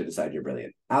like, they have to decide you're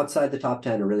brilliant. Outside the top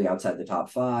 10 or really outside the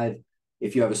top 5,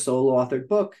 if you have a solo authored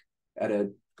book at a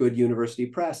good university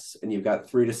press and you've got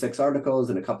 3 to 6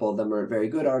 articles and a couple of them are very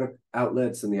good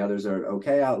outlets and the others are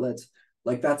okay outlets,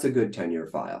 like that's a good tenure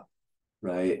file,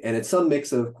 right? And it's some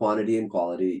mix of quantity and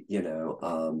quality,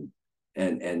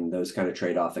 and those kind of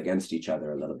trade off against each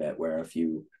other a little bit, where if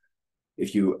you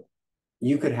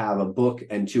could have a book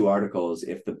and 2 articles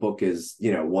if the book is,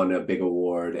 won a big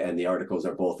award and the articles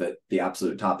are both at the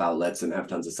absolute top outlets and have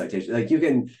tons of citations. Like you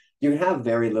can have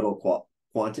very little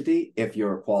quantity if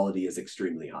your quality is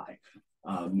extremely high.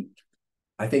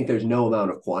 I think there's no amount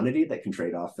of quantity that can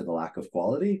trade off for the lack of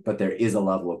quality, but there is a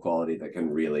level of quality that can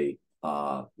really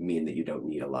mean that you don't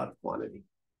need a lot of quantity.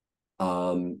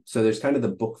 So there's kind of the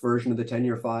book version of the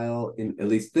tenure file. At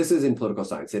least this is in political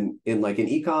science. In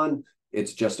econ,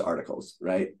 it's just articles,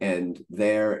 right? And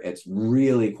there it's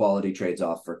really quality trades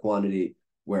off for quantity,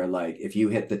 where like if you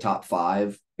hit the top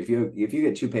 5, if you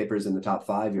get 2 papers in the top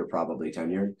 5, you're probably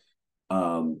tenured.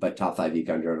 But top 5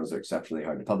 econ journals are exceptionally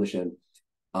hard to publish in.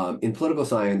 In political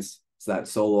science, it's that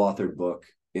solo authored book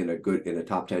in a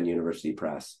top 10 university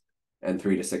press, and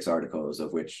 3 to 6 articles,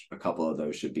 of which a couple of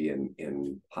those should be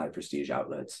in high prestige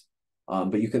outlets.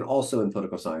 But you can also in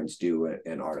political science do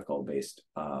an article based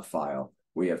file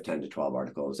where you have 10 to 12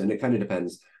 articles. And it kind of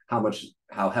depends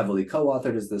how heavily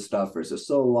co-authored is this stuff versus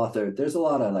solo authored. There's a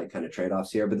lot of like kind of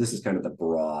trade-offs here, but this is kind of the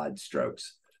broad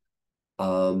strokes.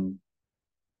 And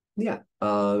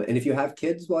if you have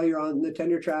kids while you're on the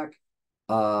tenure track,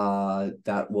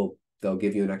 they'll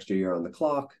give you an extra year on the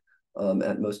clock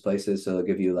at most places. So they'll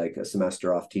give you like a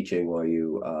semester off teaching while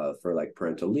you for like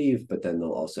parental leave, but then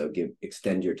they'll also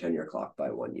extend your tenure clock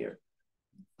by 1 year.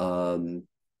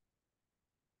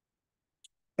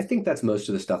 I think that's most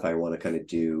of the stuff I want to kind of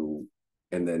do.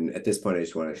 And then at this point, I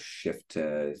just want to shift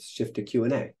to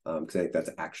Q&A, because I think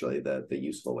that's actually the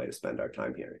useful way to spend our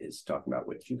time here, is talking about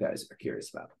what you guys are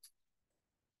curious about.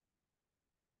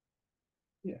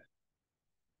 Yeah.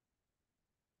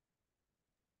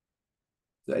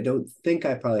 So I don't think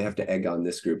I probably have to egg on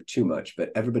this group too much,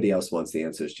 but everybody else wants the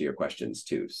answers to your questions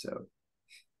too. So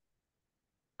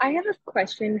I have a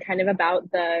question kind of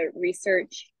about the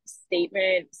research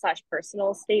statement slash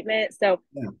personal statement. So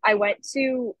yeah.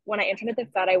 when I interned at the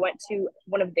Fed, I went to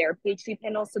one of their PhD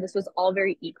panels. So this was all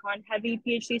very econ heavy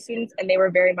PhD students. And they were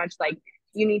very much like,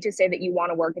 you need to say that you want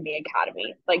to work in the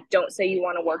academy. Like, don't say you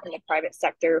want to work in the private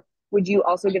sector. Would you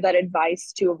also give that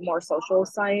advice to a more social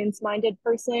science minded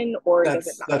person, or does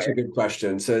it That's matter? a good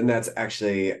question. So, and that's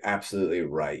actually absolutely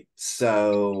right.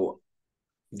 So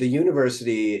the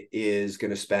university is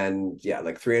going to spend,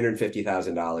 like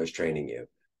 $350,000 training you.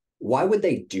 Why would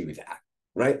they do that?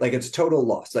 Right? Like it's total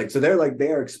loss. Like, so they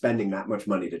are expending that much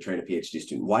money to train a PhD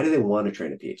student. Why do they want to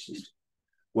train a PhD student?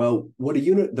 Well,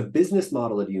 the business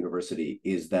model of a university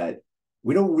is that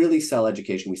we don't really sell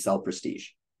education, we sell prestige,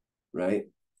 right?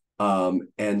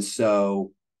 And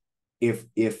so if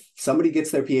somebody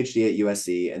gets their PhD at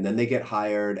USC and then they get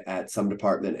hired at some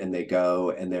department and they go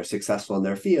and they're successful in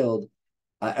their field,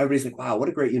 everybody's like, wow, what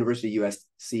a great university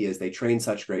USC is. They train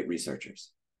such great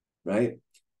researchers, right?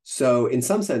 So in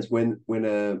some sense, when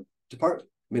a department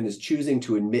is choosing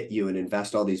to admit you and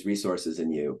invest all these resources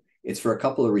in you, it's for a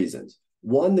couple of reasons.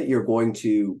 One, that you're going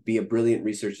to be a brilliant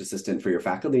research assistant for your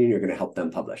faculty and you're going to help them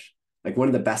publish. Like one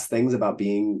of the best things about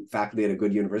being faculty at a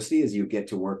good university is you get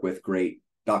to work with great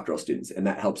doctoral students, and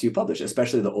that helps you publish,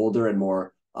 especially the older and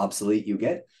more obsolete you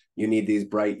get. You need these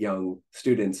bright young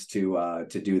students to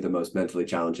do the most mentally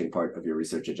challenging part of your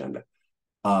research agenda.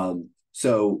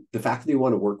 So the faculty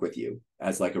want to work with you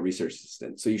as like a research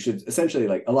assistant. So you should essentially,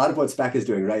 like a lot of what SPEC is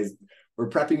doing, right, is we're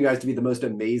prepping you guys to be the most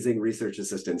amazing research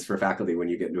assistants for faculty when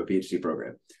you get into a PhD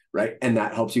program, right? And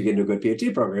that helps you get into a good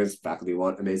PhD program because faculty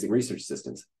want amazing research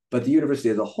assistants. But the university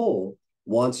as a whole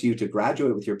wants you to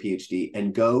graduate with your PhD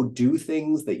and go do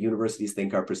things that universities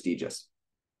think are prestigious.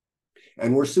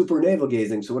 And we're super navel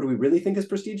gazing. So what do we really think is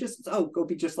prestigious? It's, oh, go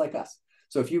be just like us.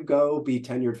 So if you go be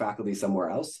tenured faculty somewhere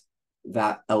else,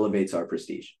 that elevates our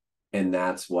prestige. And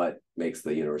that's what makes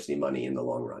the university money in the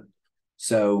long run.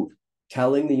 So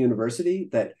telling the university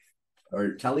that,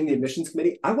 or telling the admissions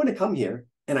committee, I want to come here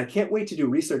and I can't wait to do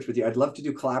research with you. I'd love to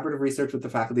do collaborative research with the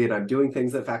faculty, and I'm doing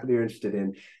things that faculty are interested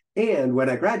in. And when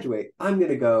I graduate, I'm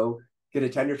going to go get a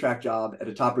tenure track job at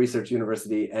a top research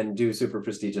university and do super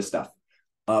prestigious stuff.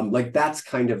 Like that's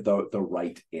kind of the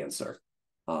right answer,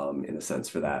 in a sense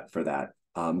for that.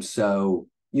 So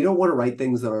you don't want to write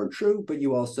things that aren't true, but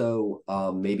you also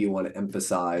maybe want to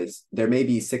emphasize there may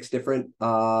be 6 different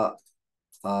paths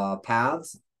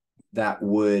that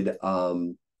would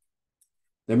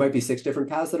there might be 6 different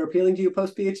paths that are appealing to you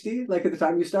post PhD. Like at the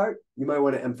time you start, you might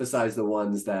want to emphasize the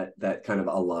ones that kind of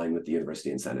align with the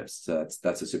university incentives. So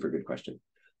that's a super good question.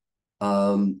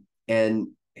 And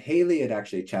Haley had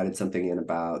actually chatted something in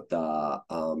about the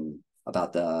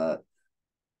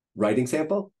writing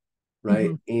sample,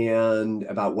 right? And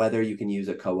about whether you can use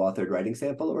a co-authored writing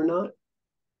sample or not.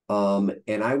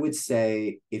 And I would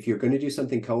say if you're going to do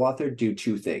something co-authored, do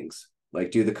 2 things.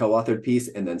 Like do the co-authored piece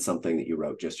and then something that you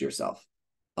wrote just yourself.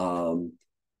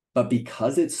 But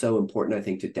because it's so important, I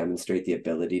think, to demonstrate the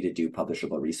ability to do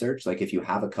publishable research, like if you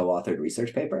have a co-authored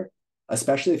research paper,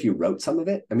 especially if you wrote some of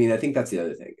it, I mean, I think that's the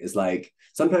other thing, is like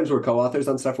sometimes we're co-authors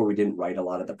on stuff where we didn't write a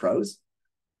lot of the prose.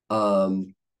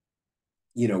 You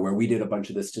know, where we did a bunch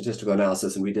of the statistical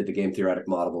analysis and we did the game theoretic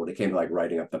model, but when it came to like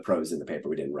writing up the prose in the paper,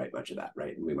 we didn't write much of that,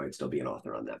 right? And we might still be an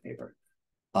author on that paper.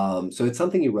 So it's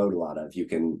something you wrote a lot of. You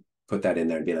can put that in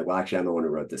there and be like, well, actually, I'm the one who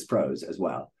wrote this prose as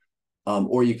well.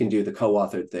 Or you can do the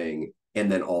co-authored thing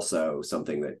and then also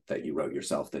something that you wrote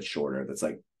yourself that's shorter, that's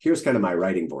like, here's kind of my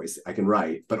writing voice. I can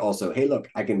write, but also, hey, look,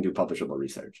 I can do publishable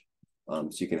research. So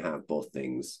you can have both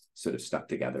things sort of stuck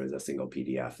together as a single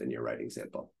PDF in your writing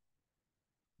sample.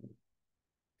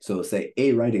 So let's say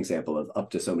a writing sample of up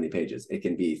to so many pages. It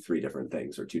can be 3 different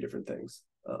things or 2 different things.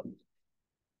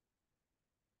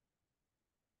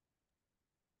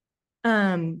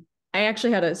 I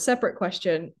actually had a separate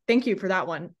question. Thank you for that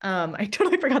one. I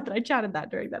totally forgot that I chatted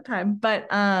that during that time, but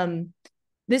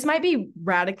this might be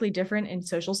radically different in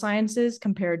social sciences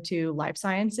compared to life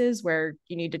sciences, where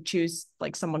you need to choose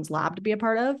like someone's lab to be a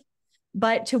part of.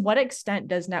 But to what extent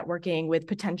does networking with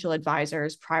potential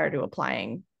advisors prior to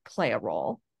applying play a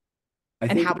role?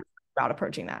 And how about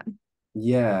approaching that?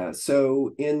 Yeah.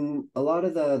 So in a lot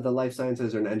of the life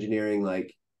sciences or in engineering,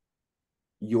 like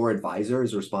your advisor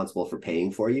is responsible for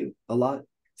paying for you a lot.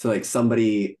 So like some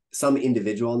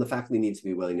individual on the faculty needs to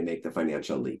be willing to make the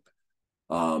financial leap.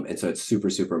 And so it's super,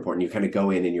 super important. You kind of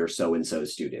go in and you're so-and-so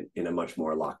student in a much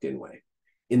more locked in way.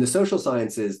 In the social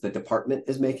sciences, the department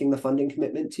is making the funding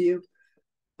commitment to you.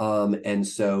 And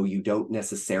so you don't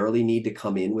necessarily need to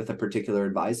come in with a particular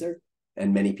advisor,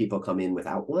 and many people come in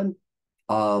without one.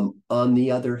 On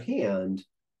the other hand,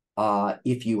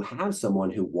 if you have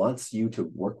someone who wants you to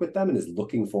work with them and is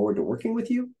looking forward to working with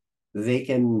you, they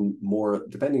can more,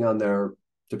 depending on their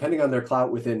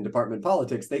clout within department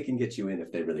politics, they can get you in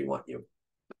if they really want you.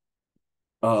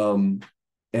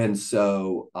 And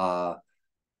so,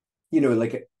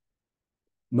 like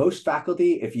most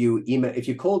faculty, if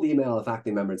you cold email a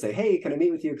faculty member and say, hey, can I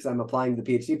meet with you because I'm applying to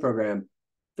the PhD program,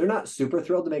 they're not super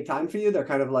thrilled to make time for you. They're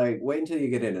kind of like, wait until you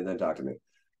get in and then talk to me.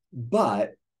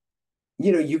 But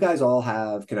you guys all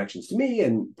have connections to me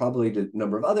and probably to a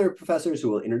number of other professors who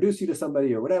will introduce you to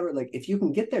somebody or whatever. Like if you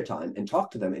can get their time and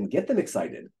talk to them and get them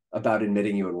excited about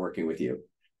admitting you and working with you,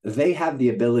 they have the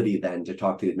ability then to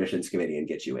talk to the admissions committee and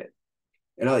get you in.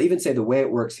 And I'll even say the way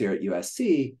it works here at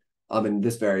USC, and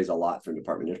this varies a lot from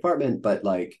department to department, but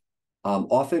like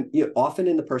often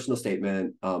in the personal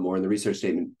statement or in the research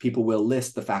statement, people will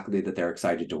list the faculty that they're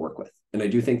excited to work with. And I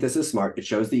do think this is smart. It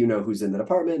shows that you know who's in the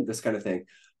department, this kind of thing.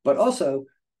 But also,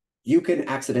 you can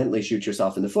accidentally shoot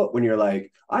yourself in the foot when you're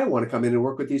like, I want to come in and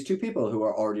work with these two people who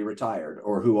are already retired,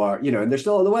 or who are, and they're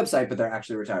still on the website, but they're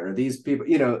actually retired. Or these people,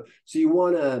 so you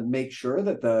want to make sure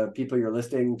that the people you're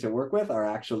listing to work with are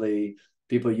actually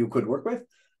people you could work with.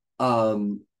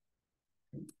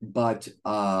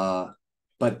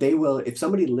 But they will, if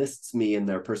somebody lists me in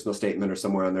their personal statement or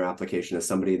somewhere on their application as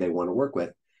somebody they want to work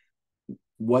with,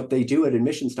 what they do at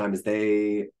admissions time is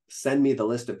they send me the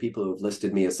list of people who've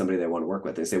listed me as somebody they want to work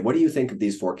with. They say, what do you think of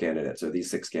these 4 candidates or these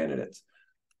 6 candidates?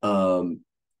 And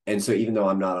so even though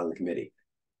I'm not on the committee,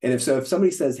 and if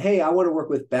somebody says, hey, I want to work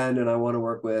with Ben and I want to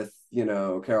work with,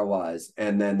 Carol Wise,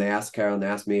 and then they ask Carol and they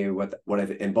ask me what I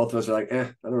think, and both of us are like,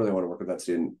 I don't really want to work with that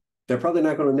student. They're probably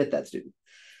not going to admit that student.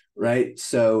 Right.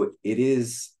 So it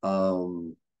is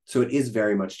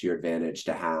very much to your advantage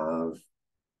to have,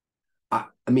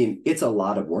 I mean, it's a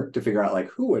lot of work to figure out like,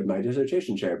 who would my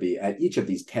dissertation chair be at each of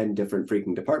these 10 different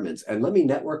freaking departments? And let me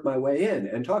network my way in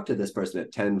and talk to this person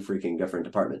at 10 freaking different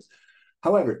departments.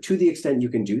 However, to the extent you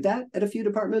can do that at a few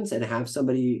departments and have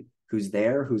somebody who's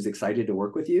there, who's excited to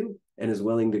work with you and is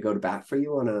willing to go to bat for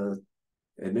you on a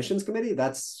admissions committee,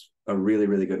 that's a really,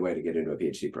 really good way to get into a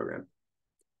PhD program.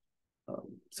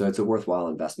 So it's a worthwhile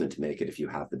investment to make it if you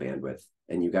have the bandwidth.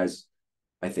 And you guys,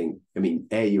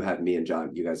 you have me and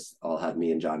John, you guys all have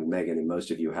me and John and Megan, and most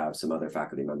of you have some other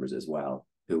faculty members as well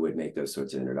who would make those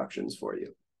sorts of introductions for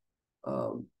you.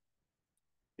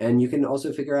 And you can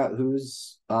also figure out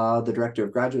who's the director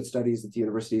of graduate studies at the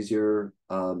universities you're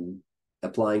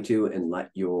applying to, and let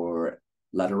your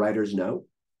letter writers know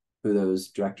who those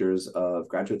directors of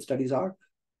graduate studies are.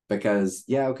 Because,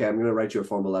 I'm going to write you a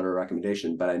formal letter of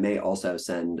recommendation, but I may also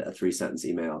send a 3-sentence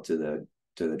email to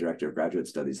the director of graduate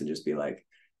studies and just be like,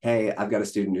 hey, I've got a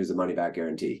student who's a money back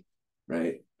guarantee,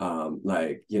 right? I'll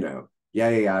write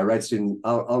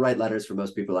letters for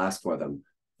most people who ask for them,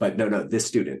 but no, this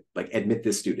student, like, admit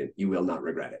this student, you will not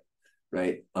regret it,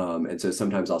 right? And so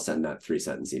sometimes I'll send that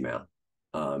 3-sentence email,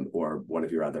 or one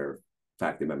of your other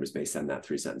faculty members may send that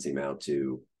 3-sentence email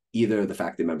to either the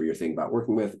faculty member you're thinking about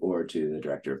working with or to the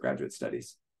director of graduate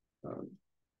studies.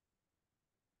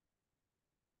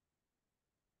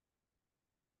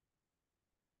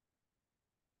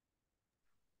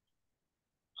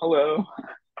 Hello.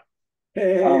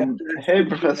 Hey, Hey,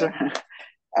 Professor.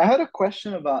 I had a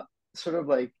question about sort of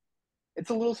like, it's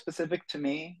a little specific to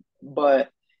me, but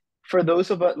for those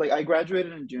of us, like I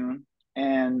graduated in June,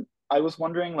 and I was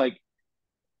wondering, like,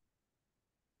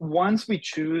 once we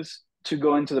choose to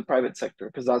go into the private sector,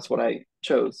 because that's what I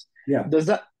chose, does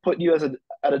that put you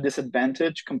at a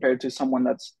disadvantage compared to someone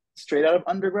that's straight out of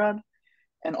undergrad?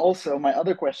 And also, my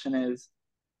other question is,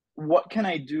 what can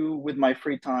I do with my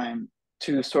free time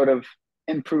to sort of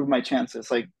improve my chances?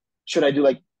 Like, should I do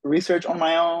like research on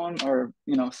my own, or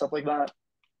stuff like that?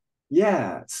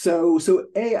 Yeah. So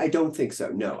I don't think so.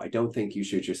 No, I don't think you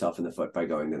shoot yourself in the foot by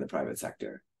going to the private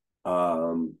sector.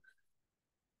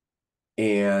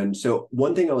 And so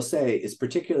one thing I will say is,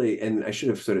 particularly, and I should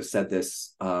have sort of said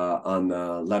this on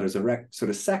the letters of rec sort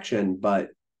of section, but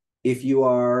if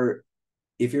you're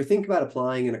thinking about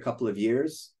applying in a couple of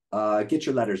years, get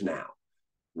your letters now,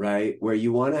 right? Where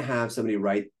you want to have somebody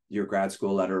write your grad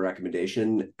school letter of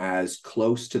recommendation as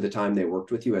close to the time they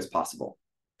worked with you as possible,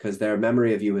 because their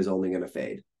memory of you is only going to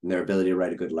fade, and their ability to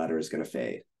write a good letter is going to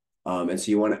fade. And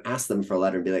so you want to ask them for a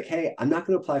letter and be like, hey, I'm not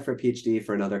going to apply for a PhD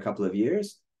for another couple of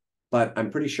years, but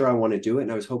I'm pretty sure I want to do it.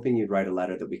 And I was hoping you'd write a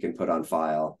letter that we can put on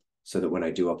file so that when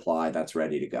I do apply, that's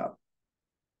ready to go.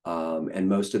 And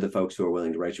most of the folks who are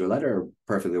willing to write you a letter are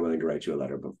perfectly willing to write you a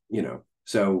letter, but,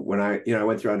 so when I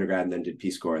went through undergrad and then did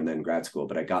Peace Corps and then grad school,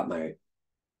 but I got my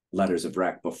letters of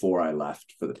rec before I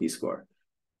left for the Peace Corps.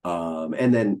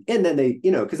 And then they,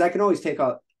 because I can always take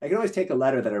a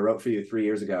letter that I wrote for you 3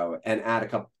 years ago and add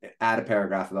a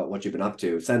paragraph about what you've been up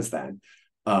to since then.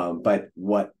 But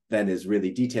what then is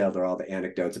really detailed are all the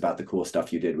anecdotes about the cool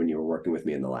stuff you did when you were working with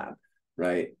me in the lab,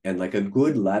 right? And like a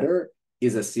good letter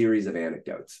is a series of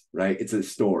anecdotes, right? It's a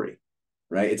story,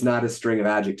 right? It's not a string of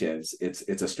adjectives. It's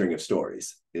a string of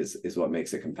stories is what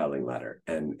makes a compelling letter.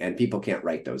 And people can't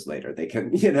write those later. They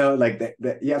can, you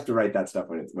have to write that stuff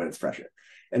when it's fresher.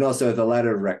 And also the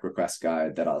letter of rec request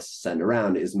guide that I'll send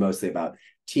around is mostly about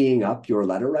teeing up your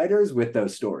letter writers with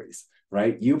those stories,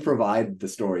 right? You provide the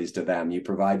stories to them. You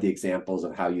provide the examples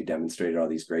of how you demonstrated all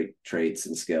these great traits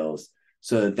and skills.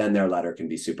 so that then their letter can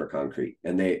be super concrete.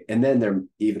 And then they're,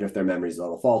 even if their memory is a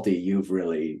little faulty,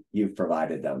 you've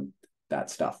provided them that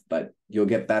stuff. But you'll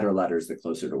get better letters the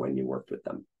closer to when you worked with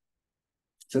them.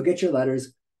 So get your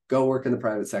letters, go work in the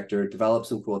private sector, develop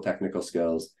some cool technical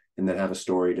skills, and then have a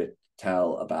story to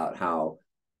tell about how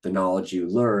the knowledge you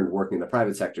learned working in the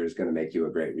private sector is going to make you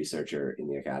a great researcher in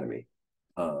the academy.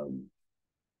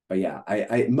 But yeah,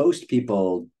 most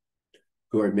people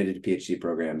who are admitted to PhD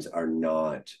programs are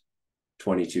not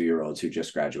 22-year-olds who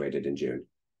just graduated in June,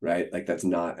 right? Like that's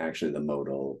not actually the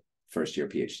modal first-year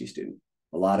PhD student.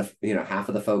 A lot of, half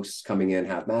of the folks coming in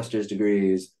have master's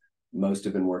degrees. Most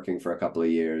have been working for a couple of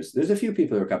years. There's a few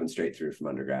people who are coming straight through from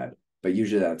undergrad, but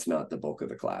usually that's not the bulk of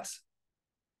the class.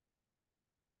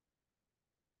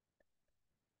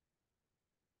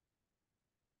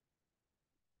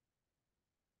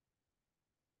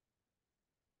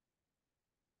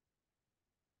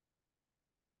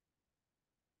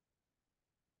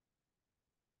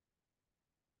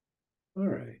 All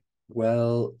right.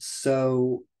 Well,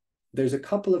 so there's a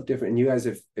couple of different, and you guys,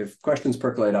 if questions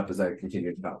percolate up as I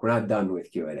continue to talk, we're not done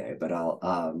with Q&A, but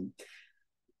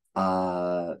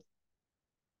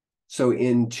so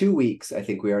in 2 weeks, I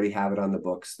think we already have it on the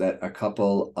books that a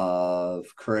couple of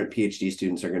current PhD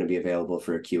students are going to be available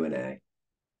for a Q&A,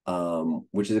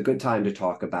 which is a good time to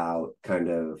talk about kind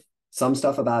of some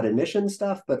stuff about admission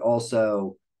stuff, but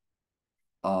also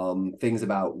things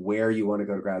about where you want to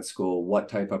go to grad school, what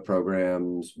type of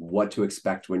programs, what to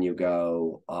expect when you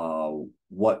go,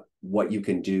 what you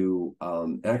can do.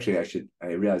 Actually,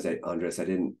 I realized that, Andres, I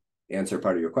didn't answer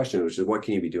part of your question, which is what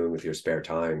can you be doing with your spare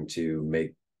time to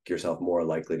make yourself more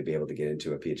likely to be able to get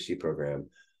into a PhD program?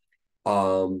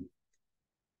 And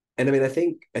I mean, I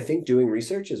think doing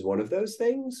research is one of those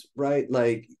things, right?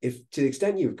 Like if to the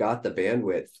extent you've got the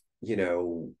bandwidth,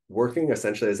 working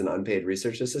essentially as an unpaid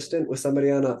research assistant with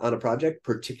somebody on a project,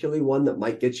 particularly one that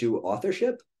might get you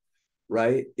authorship,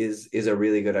 right, is a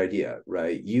really good idea,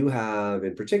 right? You have,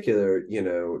 in particular,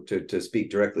 to speak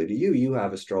directly to you, you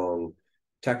have a strong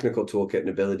technical toolkit and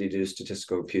ability to do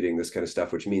statistical computing, this kind of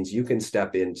stuff, which means you can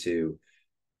step into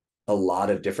a lot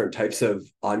of different types of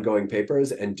ongoing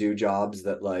papers and do jobs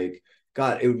that, like,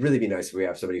 God, it would really be nice if we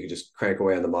have somebody who could just crank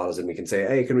away on the models and we can say,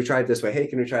 hey, can we try it this way? Hey,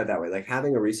 can we try it that way? Like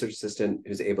having a research assistant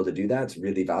who's able to do that is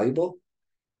really valuable.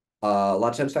 A lot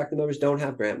of times faculty members don't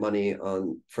have grant money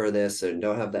for this and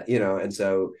don't have that, and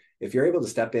so if you're able to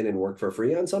step in and work for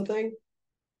free on something,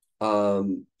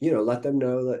 let them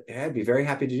know that, hey, I'd be very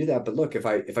happy to do that. But look, if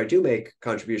I do make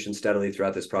contributions steadily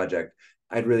throughout this project,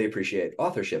 I'd really appreciate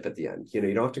authorship at the end. You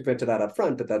don't have to commit to that up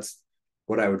front, but that's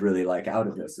what I would really like out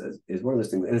of this is one of those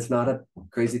things. And it's not a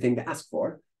crazy thing to ask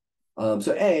for.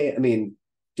 So I mean,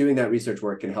 doing that research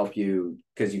work can help you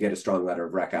because you get a strong letter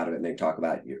of rec out of it and they talk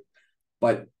about you.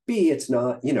 But B, it's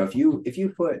not, if you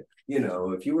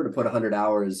were to put 100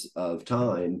 hours of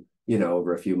time,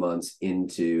 over a few months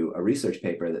into a research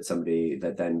paper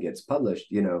that then gets published,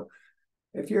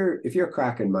 if you're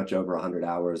cracking much over 100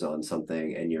 hours on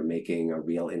something and you're making a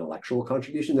real intellectual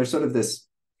contribution, there's sort of this,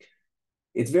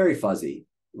 it's very fuzzy,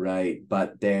 right?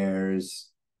 But there's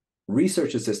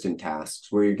research assistant tasks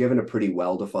where you're given a pretty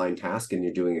well-defined task and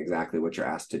you're doing exactly what you're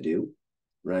asked to do,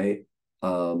 right?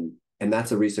 And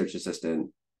that's research assistant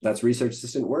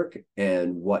work.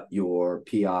 And what your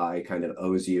PI kind of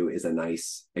owes you is a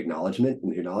nice acknowledgement in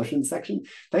the acknowledgement section.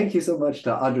 Thank you so much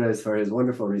to Andres for his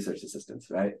wonderful research assistance,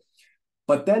 right?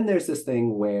 But then there's this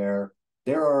thing where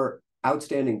there are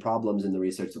outstanding problems in the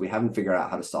research that we haven't figured out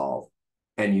how to solve,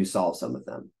 and you solve some of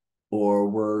them.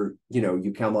 Or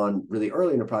you come on really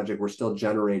early in a project, we're still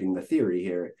generating the theory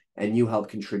here, and you help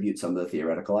contribute some of the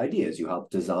theoretical ideas. You help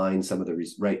design some of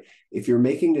the, right? If you're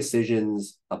making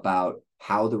decisions about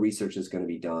how the research is going to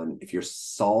be done, if you're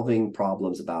solving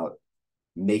problems about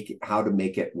how to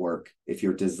make it work, if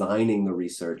you're designing the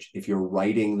research, if you're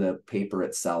writing the paper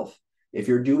itself, if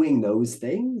you're doing those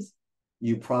things,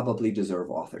 you probably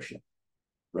deserve authorship,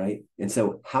 right? And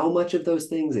so how much of those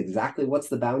things, exactly what's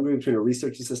the boundary between a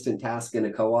research assistant task and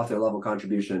a co-author level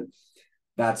contribution?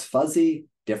 That's fuzzy.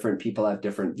 Different people have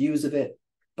different views of it.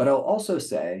 But I'll also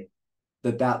say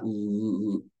that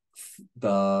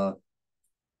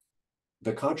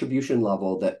the contribution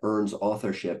level that earns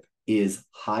authorship is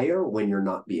higher when you're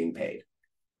not being paid,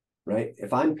 right?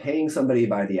 If I'm paying somebody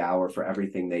by the hour for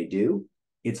everything they do,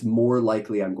 it's more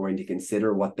likely I'm going to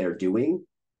consider what they're doing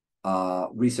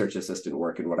research assistant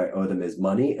work, and what I owe them is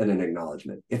money and an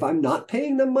acknowledgement. If I'm not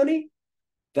paying them money,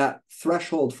 that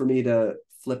threshold for me to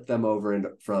flip them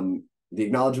over from the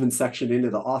acknowledgement section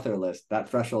into the author list, that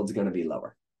threshold is going to be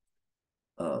lower.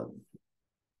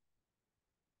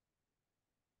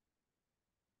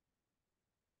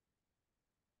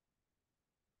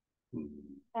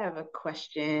 I have a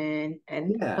question,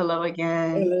 and Yeah. hello Hey,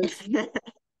 again. Liz.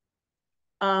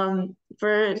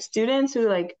 For students who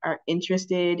like are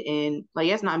interested in, like,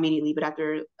 yes, not immediately, but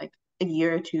after like a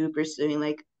year or two pursuing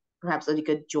like perhaps like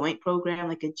a joint program,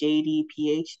 like a JD,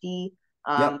 PhD.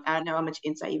 Yep. I don't know how much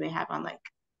insight you may have on like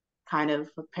kind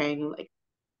of preparing like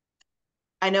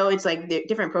I know it's like the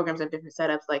different programs have different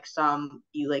setups. Like some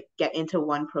you like get into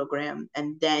one program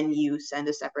and then you send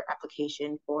a separate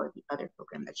application for the other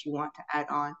program that you want to add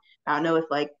on. I don't know if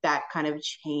like that kind of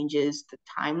changes the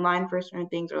timeline for certain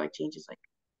things or like changes like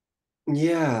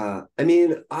Yeah. I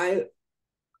mean, I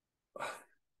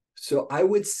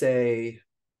would say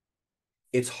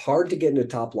it's hard to get into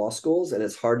top law schools and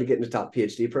it's hard to get into top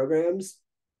PhD programs.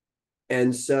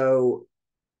 And so,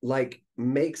 like,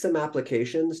 make some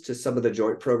applications to some of the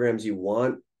joint programs you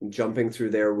want, jumping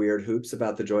through their weird hoops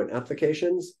about the joint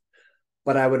applications.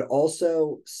 But I would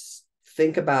also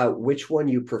think about which one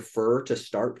you prefer to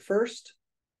start first,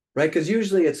 right? Because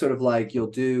usually it's sort of like you'll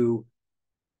do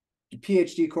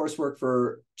PhD coursework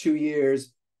for 2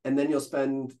 years, and then you'll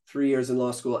spend 3 years in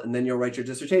law school, and then you'll write your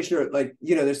dissertation, or like,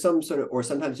 there's some sort of, or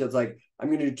sometimes it's like, I'm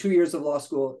going to do 2 years of law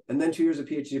school, and then 2 years of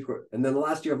PhD, and then the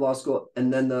last year of law school,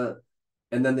 and then the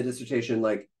dissertation.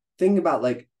 Like, think about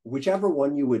like whichever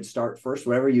one you would start first,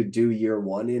 whatever you do year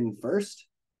one in first,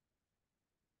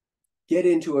 get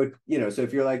into so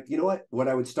if you're like, what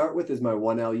I would start with is my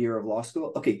 1L year of law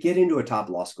school. Okay, get into a top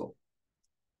law school,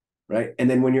 right? And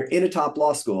then when you're in a top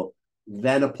law school,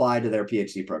 then apply to their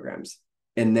PhD programs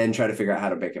and then try to figure out how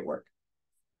to make it work.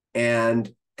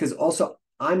 And because also,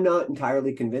 I'm not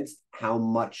entirely convinced how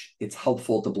much it's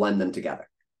helpful to blend them together,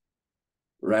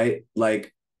 right?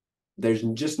 Like, there's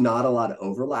just not a lot of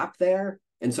overlap there.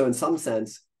 And so in some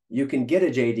sense, you can get a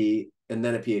JD and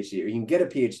then a PhD, or you can get a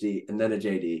PhD and then a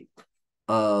JD.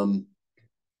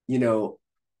 You know,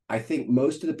 I think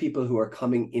most of the people who are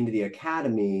coming into the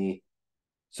academy,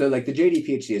 so like the JD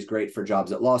PhD is great for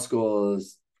jobs at law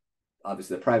schools.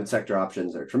 Obviously, the private sector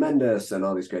options are tremendous and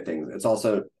all these great things. It's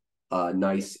also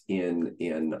nice in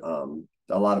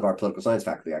a lot of our political science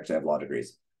faculty actually have law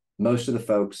degrees. Most of the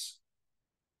folks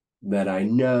that I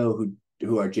know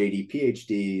who are JD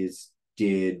PhDs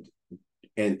did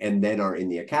and then are in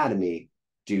the academy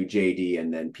do JD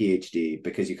and then PhD,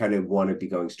 because you kind of want to be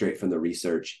going straight from the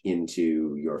research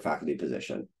into your faculty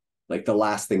position. Like, the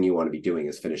last thing you want to be doing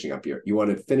is you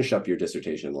want to finish up your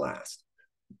dissertation last.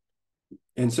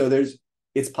 And so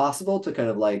it's possible to kind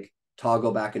of like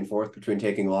toggle back and forth between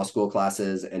taking law school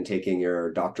classes and taking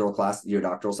your doctoral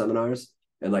seminars,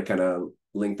 and like kind of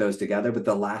link those together. But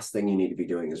the last thing you need to be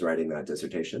doing is writing that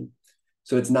dissertation.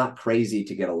 So it's not crazy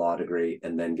to get a law degree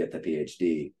and then get the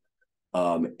PhD.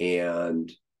 And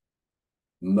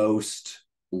most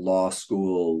law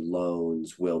school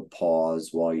loans will pause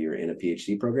while you're in a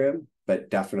PhD program. But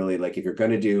definitely, like, if you're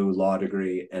going to do law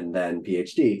degree and then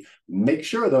PhD, make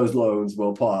sure those loans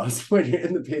will pause when you're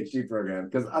in the PhD program,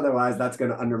 because otherwise that's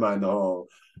going to undermine the whole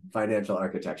financial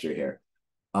architecture here.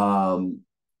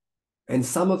 And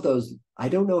some of those, I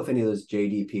don't know if any of those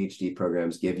JD PhD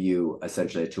programs give you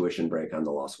essentially a tuition break on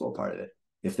the law school part of it.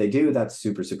 If they do, that's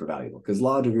super, super valuable, because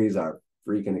law degrees are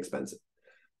freaking expensive,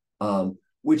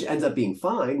 which ends up being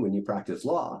fine when you practice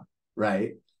law,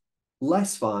 right?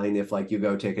 Less fine if like you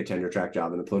go take a tenure track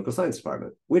job in the political science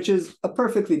department, which is a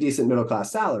perfectly decent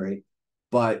middle-class salary,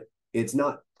 but it's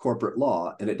not corporate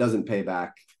law and it doesn't pay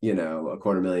back,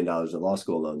 $250,000 of law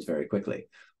school loans very quickly.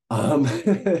 Probably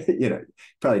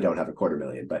don't have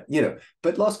 $250,000,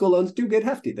 but law school loans do get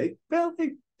hefty. They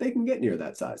can get near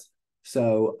that size.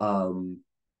 So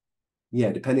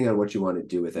yeah, depending on what you want to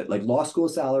do with it, like law school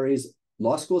salaries,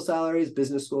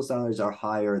 business school salaries are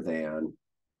higher than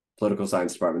political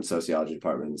science departments, sociology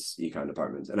departments, econ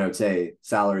departments. And I would say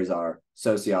salaries are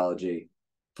sociology,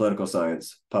 political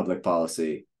science, public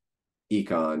policy,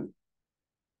 econ,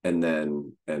 and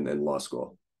then law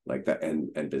school, like that,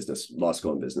 and business, law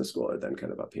school and business school are then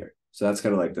kind of up here. So that's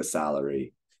kind of like the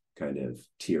salary kind of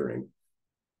tiering.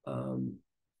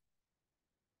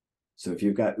 So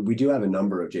we do have a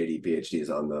number of JD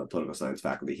PhDs on the political science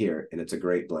faculty here, and it's a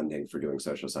great blending for doing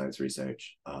social science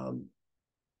research.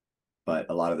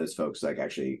 But a lot of those folks like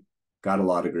actually got a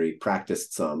law degree,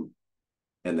 practiced some,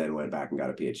 and then went back and got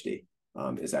a PhD.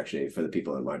 Is actually for the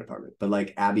people in my department. But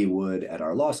like Abby Wood at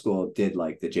our law school did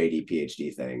like the JD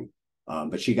PhD thing,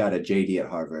 but she got a JD at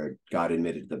Harvard, got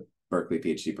admitted to the Berkeley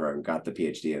PhD program, got the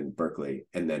PhD in Berkeley,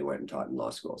 and then went and taught in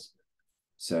law schools.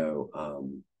 So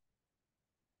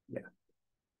yeah.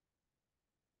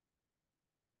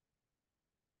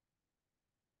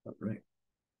 All right.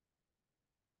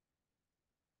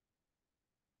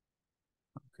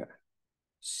 Okay.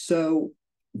 So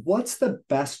what's the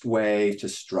best way to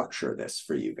structure this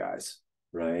for you guys,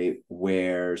 right?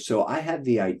 So I have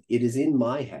it is in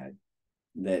my head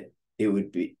that it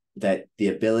would be that the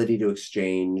ability to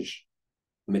exchange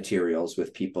materials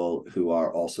with people who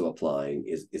are also applying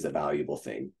is a valuable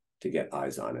thing to get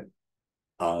eyes on it.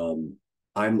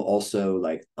 I'm also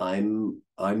like, I'm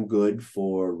good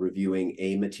for reviewing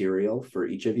a material for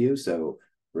each of you. So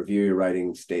review your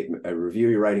writing statement, review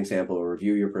your writing sample, or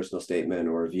review your personal statement,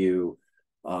 or review,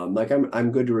 like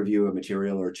I'm good to review a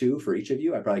material or two for each of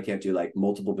you. I probably can't do like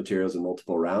multiple materials and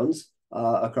multiple rounds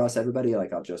across everybody.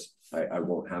 Like I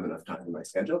won't have enough time in my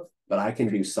schedule, but I can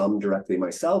do some directly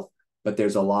myself. But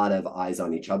there's a lot of eyes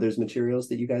on each other's materials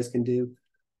that you guys can do.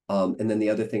 And then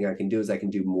the other thing I can do is I can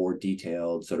do more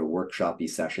detailed sort of workshop-y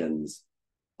sessions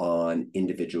on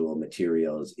individual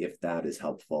materials if that is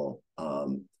helpful.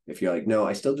 If you're like, no,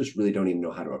 I still just really don't even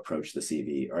know how to approach the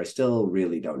CV, or I still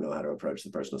really don't know how to approach the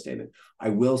personal statement, I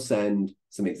will send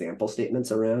some example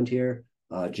statements around here.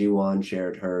 Jiwon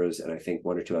shared hers, and I think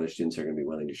one or two other students are going to be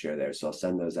willing to share theirs. So I'll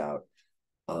send those out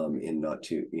in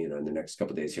the next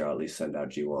couple of days here. I'll at least send out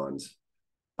Jiwon's.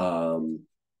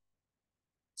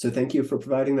 So thank you for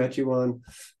providing that, Jiwon.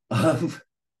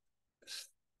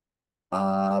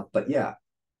 But yeah,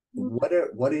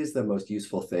 what is the most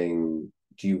useful thing?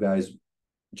 Do you guys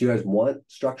want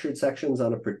structured sections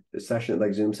on a session,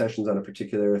 like Zoom sessions on a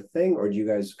particular thing, or do you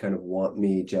guys kind of want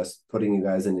me just putting you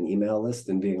guys in an email list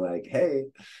and being like, hey,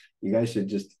 you guys should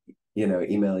just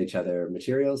email each other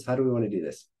materials? How do we want to do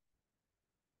this?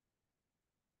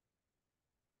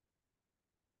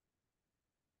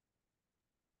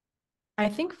 I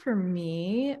think for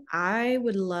me, I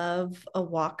would love a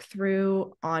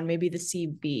walkthrough on maybe the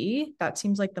CV. That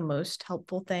seems like the most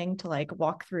helpful thing to like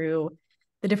walk through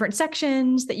the different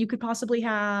sections that you could possibly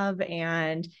have,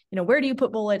 and where do you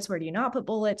put bullets, where do you not put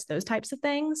bullets, those types of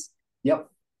things. Yep.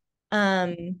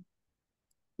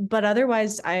 But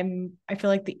otherwise, I feel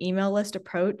like the email list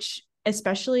approach,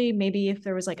 especially maybe if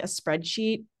there was like a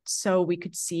spreadsheet so we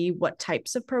could see what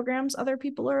types of programs other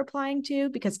people are applying to,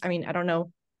 because I don't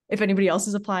know if anybody else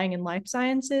is applying in life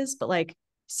sciences, but like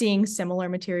seeing similar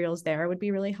materials there would be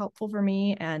really helpful for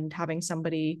me, and having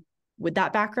somebody with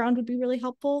that background would be really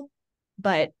helpful.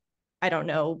 But I don't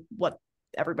know what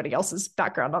everybody else's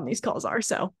background on these calls are.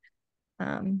 So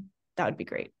that would be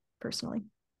great personally.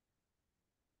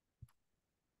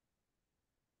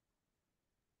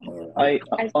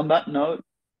 On that note,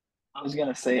 I was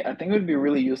gonna say, I think it would be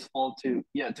really useful to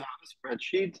have a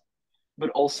spreadsheet, but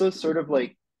also sort of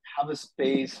like have a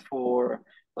space for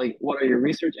like what are your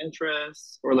research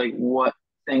interests, or like what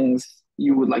things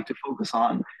you would like to focus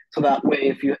on. So that way,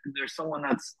 if there's someone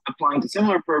that's applying to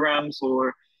similar programs,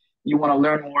 or you want to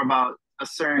learn more about a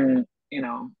certain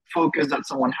focus that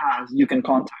someone has, you can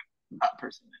contact that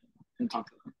person and talk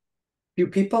to them. Do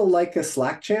people like a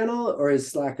Slack channel, or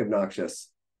is Slack obnoxious?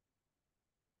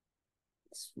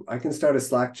 I can start a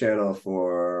Slack channel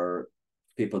for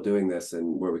people doing this,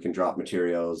 and where we can drop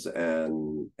materials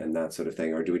and that sort of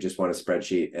thing. Or do we just want a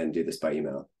spreadsheet and do this by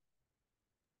email?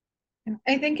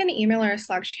 I think an email or a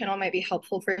Slack channel might be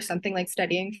helpful for something like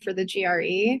studying for the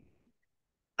GRE.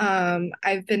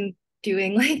 I've been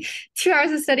doing like 2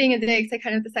 hours of studying a day because I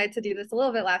kind of decided to do this a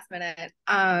little bit last minute.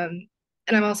 And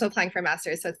I'm also applying for a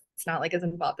master's, so it's not like as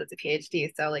involved as a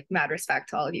PhD. So like mad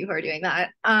respect to all of you who are doing that.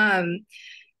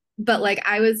 But like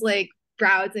I was like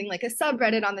browsing like a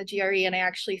subreddit on the GRE, and I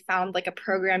actually found like a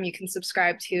program you can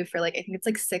subscribe to for like, I think it's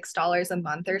like $6 a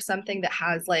month or something, that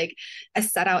has like a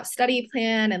set out study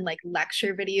plan and like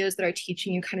lecture videos that are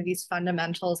teaching you kind of these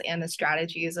fundamentals and the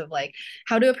strategies of like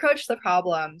how to approach the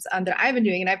problems that I've been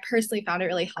doing. And I personally found it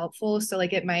really helpful. So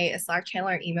like a Slack channel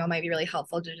or email might be really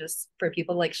helpful to just for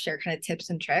people to like share kind of tips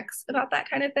and tricks about that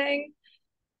kind of thing.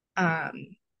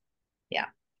 Yeah.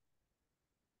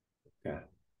 Yeah.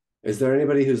 Is there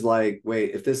anybody who's like,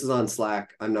 wait, if this is on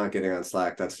Slack, I'm not getting on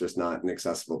Slack. That's just not an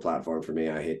accessible platform for me.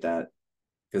 I hate that.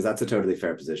 Because that's a totally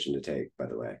fair position to take, by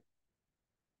the way.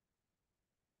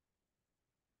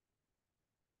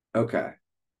 Okay.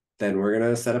 Then we're going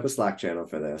to set up a Slack channel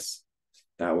for this.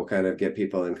 That will kind of get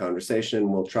people in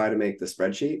conversation. We'll try to make the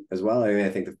spreadsheet as well. I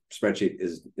think the spreadsheet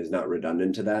is not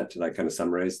redundant to that, to like kind of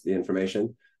summarize the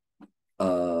information.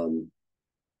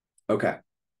 Okay.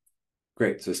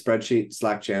 Great. So spreadsheet,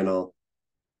 Slack channel,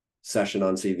 session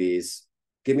on CVs.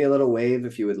 Give me a little wave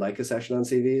if you would like a session on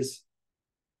CVs.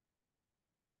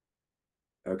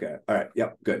 Okay. All right.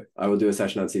 Yep. Good. I will do a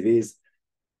session on CVs.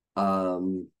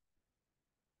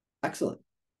 Excellent.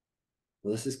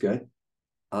 Well, this is good.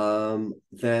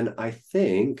 Then I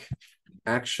think,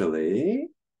 actually,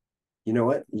 you know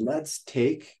what? Let's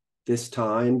take this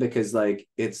time, because like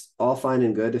it's all fine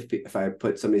and good if I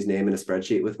put somebody's name in a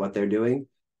spreadsheet with what they're doing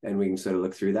and we can sort of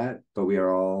look through that, but we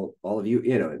are all of you,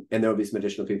 you know, and there'll be some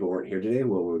additional people who weren't here today.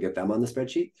 We'll get them on the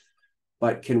spreadsheet.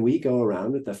 But can we go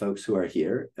around with the folks who are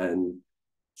here and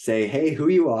say, hey, who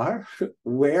you are,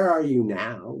 where are you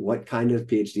now, what kind of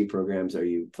PhD programs are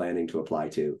you planning to apply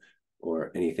to,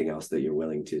 or anything else that you're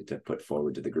willing to put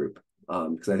forward to the group?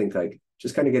 Because I think like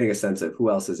just kind of getting a sense of who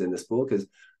else is in this pool, because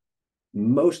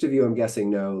most of you, I'm guessing,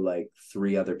 know like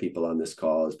 3 other people on this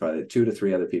call, is probably 2 to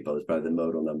 3 other people is probably the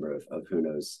modal number of who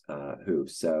knows who.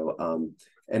 So,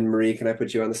 and Marie, can I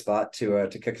put you on the spot to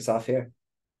kick us off here?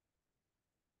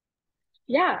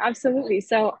 Yeah, absolutely.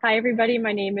 So, hi, everybody.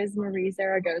 My name is Marie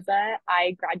Zaragoza.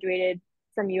 I graduated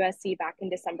from USC back in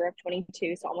December of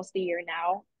 22, so almost a year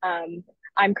now.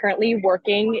 I'm currently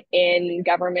working in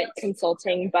government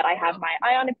consulting, but I have my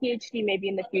eye on a PhD maybe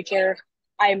in the future.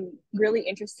 I'm really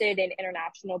interested in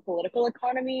international political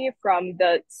economy from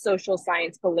the social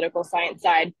science, political science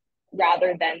side,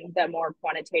 rather than the more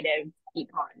quantitative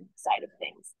econ side of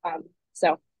things.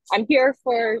 So I'm here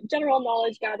for general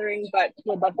knowledge gathering, but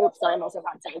would love to. Sorry, I'm also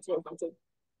not saying too.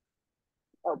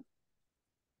 Oh,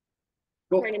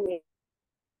 cool. Me.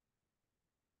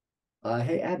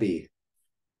 Hey, Abby.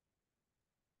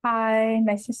 Hi,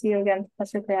 nice to see you again,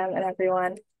 Professor Graham and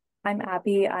everyone. I'm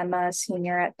Abby. I'm a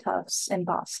senior at Tufts in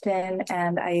Boston,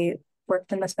 and I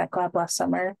worked in the SPEC lab last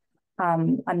summer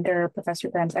under Professor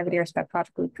Graham's everyday SPEC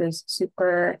project, which was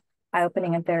super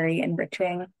eye-opening and very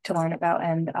enriching to learn about.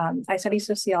 And I study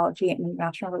sociology and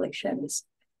international relations,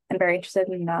 and very interested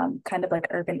in kind of like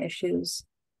urban issues,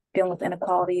 dealing with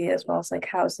inequality as well as like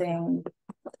housing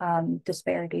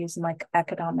disparities and like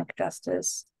economic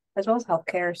justice, as well as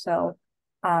healthcare. So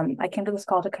I came to this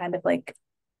call to kind of like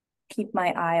keep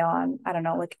my eye on, I don't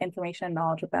know, like information and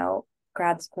knowledge about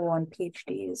grad school and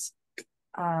PhDs.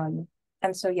 And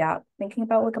so, yeah, thinking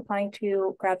about like applying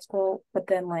to grad school, but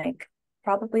then like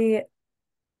probably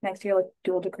next year, like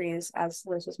dual degrees, as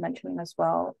Liz was mentioning as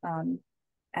well,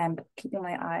 and keeping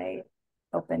my eye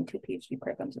open to PhD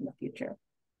programs in the future.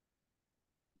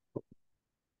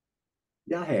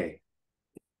 Yeah, hey.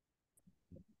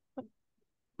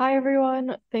 Hi,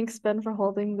 everyone. Thanks, Ben, for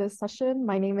holding this session.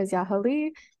 My name is Yaha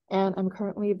Lee, and I'm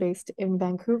currently based in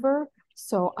Vancouver.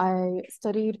 So I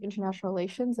studied international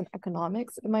relations and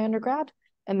economics in my undergrad,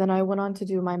 and then I went on to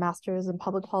do my master's in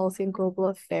public policy and global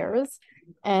affairs.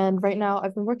 And right now,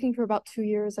 I've been working for about 2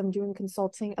 years. I'm doing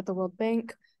consulting at the World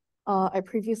Bank. I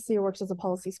previously worked as a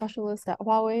policy specialist at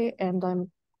Huawei, and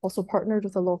I'm also partnered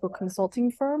with a local consulting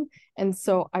firm. And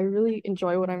so I really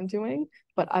enjoy what I'm doing,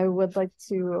 but I would like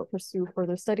to pursue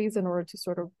further studies in order to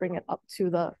sort of bring it up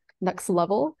to the next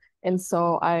level. And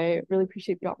so I really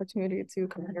appreciate the opportunity to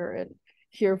come here and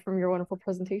hear from your wonderful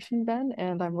presentation, Ben.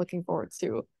 And I'm looking forward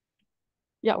to,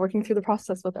 working through the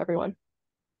process with everyone.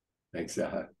 Thanks,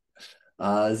 Zara.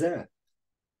 Zara.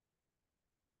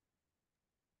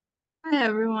 Hi,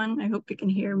 everyone. I hope you can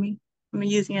hear me. I'm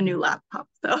using a new laptop,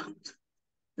 so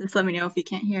just let me know if you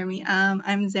can't hear me.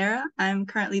 I'm Zara. I'm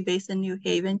currently based in New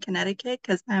Haven, Connecticut,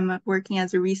 because I'm working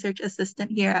as a research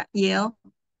assistant here at Yale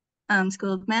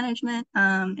School of Management.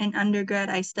 In undergrad,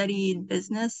 I studied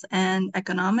business and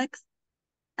economics.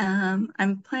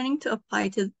 I'm planning to apply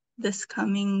to this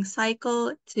coming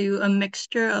cycle to a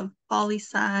mixture of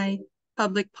poli-sci,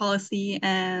 public policy,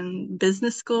 and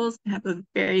business schools. I have a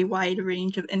very wide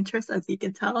range of interests, as you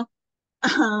can tell.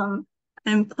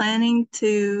 I'm planning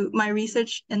to, my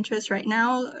research interests right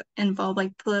now involve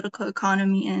like political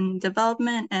economy and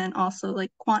development, and also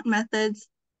like quant methods.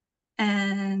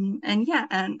 And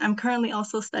I'm currently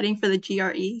also studying for the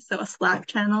GRE. So a Slack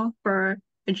channel for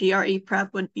a GRE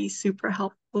prep would be super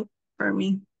helpful for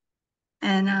me.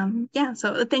 And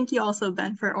so thank you also,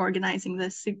 Ben, for organizing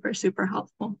this. Super, super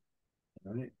helpful.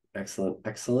 All right. Excellent.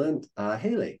 Excellent.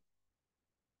 Haley.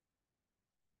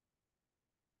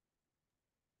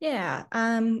 Yeah,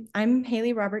 I'm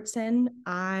Haley Robertson.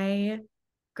 I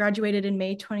graduated in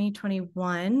May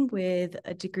 2021 with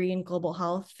a degree in global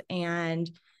health and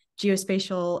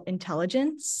geospatial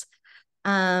intelligence.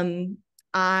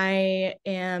 I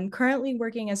am currently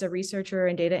working as a researcher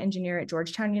and data engineer at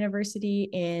Georgetown University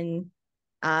in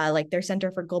like their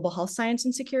Center for Global Health Science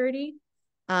and Security,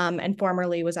 and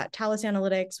formerly was at Talis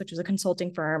Analytics, which was a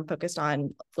consulting firm focused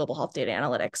on global health data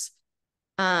analytics.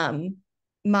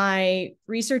 My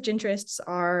research interests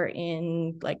are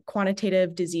in like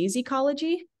quantitative disease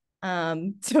ecology.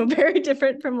 So very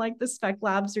different from like the SPEC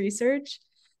Labs research.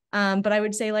 But I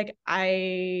would say like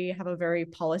I have a very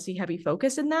policy heavy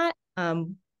focus in that,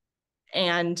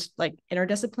 and like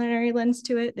interdisciplinary lens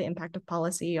to it, the impact of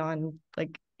policy on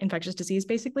like infectious disease,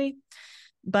 basically.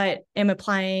 but am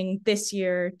applying this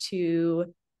year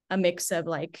to a mix of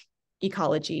like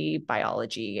ecology,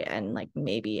 biology, and like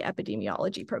maybe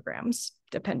epidemiology programs,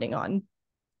 depending on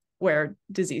where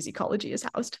disease ecology is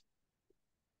housed.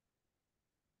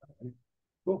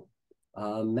 Cool.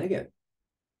 Megan.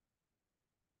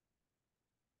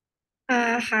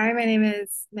 Hi, my name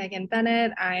is Megan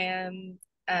Bennett. I am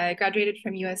graduated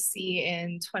from USC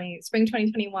in spring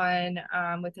 2021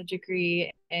 with a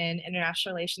degree in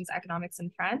international relations, economics,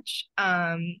 and French.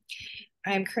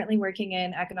 I'm currently working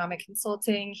in economic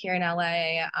consulting here in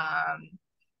LA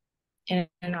in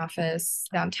an office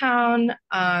downtown.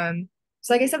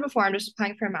 So like I said before, I'm just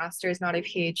applying for a master's, not a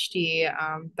PhD.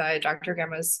 But Dr. Graham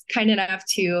was kind enough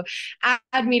to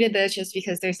add me to this just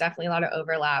because there's definitely a lot of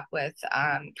overlap with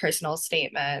personal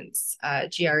statements,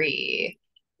 GRE,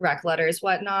 rec letters,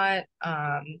 whatnot.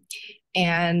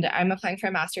 And I'm applying for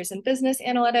a master's in business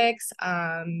analytics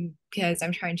because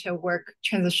I'm trying to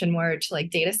transition more to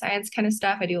like data science kind of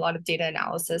stuff. I do a lot of data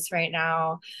analysis right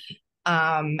now.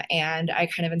 And I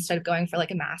kind of, instead of going for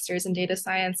like a master's in data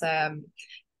science,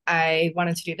 I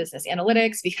wanted to do business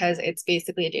analytics because it's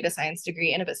basically a data science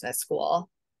degree in a business school,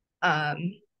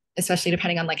 especially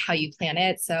depending on like how you plan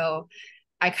it. So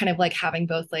I kind of like having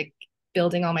both like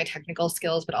building all my technical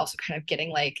skills, but also kind of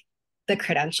getting like the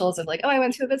credentials of like, oh, I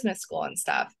went to a business school and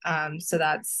stuff. So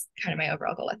that's kind of my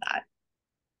overall goal with that.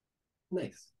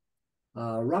 Nice.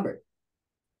 Robert.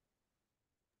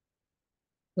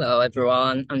 Hello,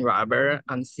 everyone. I'm Robert.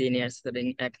 I'm senior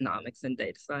studying economics and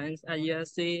data science at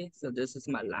USC. So this is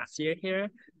my last year here.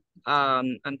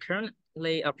 I'm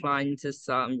currently applying to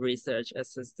some research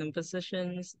assistant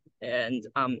positions, and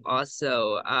I'm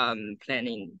also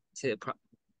planning to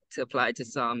apply to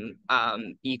some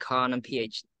econ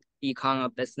or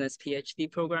business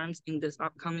PhD programs in this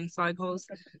upcoming cycles.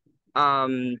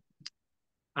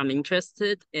 I'm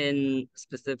interested in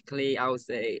specifically, I would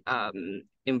say,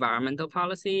 environmental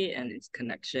policy and its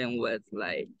connection with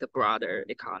like the broader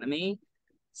economy.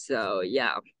 So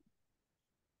yeah.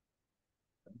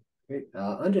 Great.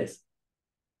 Andres.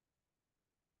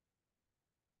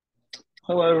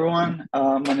 Hello, everyone.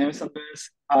 My name is Andres.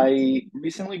 I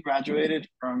recently graduated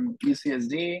from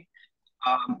UCSD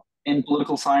in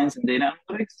political science and data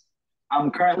analytics.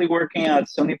 I'm currently working at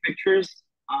Sony Pictures.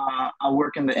 I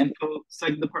work in the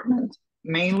InfoSec department,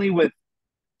 mainly with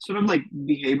sort of like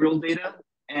behavioral data.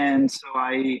 And so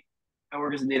I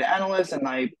work as a data analyst and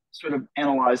I sort of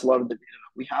analyze a lot of the data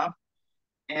that we have.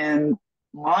 And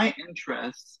my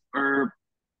interests are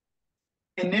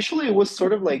initially it was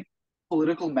sort of like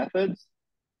political methods,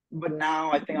 but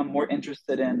now I think I'm more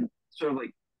interested in sort of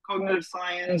like cognitive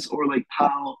science or like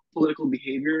how political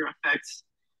behavior affects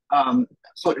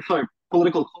sorry,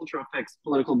 political culture affects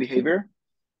political behavior.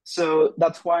 So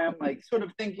that's why I'm like sort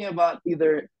of thinking about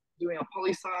either doing a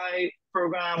poli-sci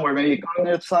program or maybe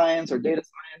cognitive science or data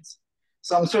science.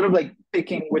 So I'm sort of like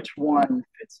picking which one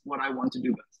fits what I want to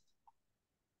do best.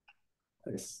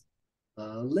 Nice.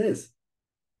 Liz.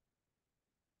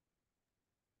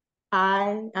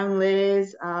 Hi, I'm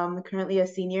Liz. I'm currently a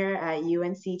senior at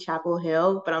UNC Chapel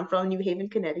Hill, but I'm from New Haven,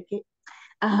 Connecticut.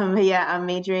 Yeah, I'm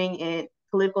majoring in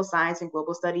political science and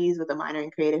global studies with a minor in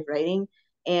creative writing.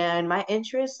 And my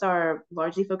interests are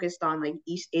largely focused on like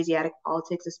East Asiatic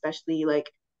politics, especially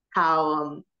like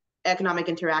how economic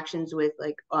interactions with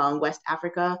like West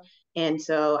Africa. And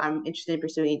so I'm interested in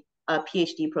pursuing a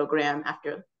PhD program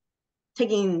after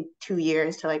taking 2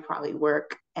 years to like probably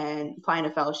work and applying to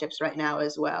fellowships right now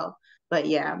as well. But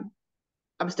yeah,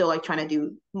 I'm still like trying to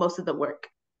do most of the work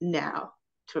now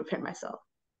to prepare myself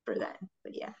for that.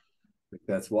 But yeah.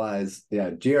 That's wise. Yeah,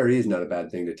 GRE is not a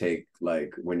bad thing to take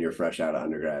like when you're fresh out of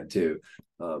undergrad too,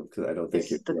 because I don't think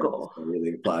it's the goal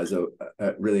really applies,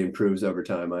 really improves over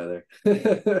time either.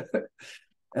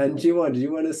 And G1, did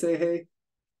you want to say hey?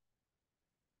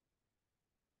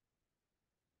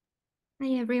 Hi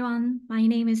everyone, my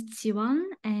name is Jiwon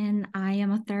and I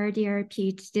am a third year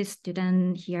PhD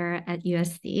student here at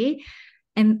USC.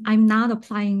 And I'm not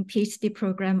applying PhD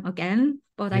program again,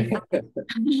 but I thought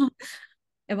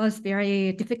it was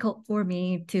very difficult for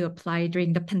me to apply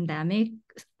during the pandemic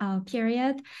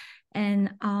period.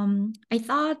 And I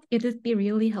thought it would be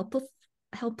really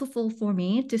helpful for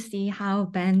me to see how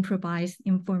Ben provides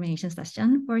information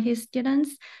session for his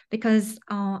students, because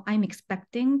I'm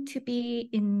expecting to be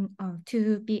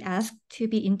asked to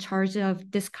be in charge of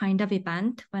this kind of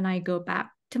event when I go back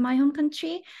to my home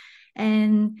country.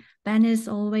 And Ben is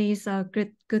always a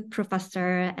good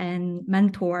professor and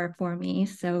mentor for me.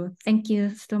 So thank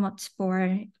you so much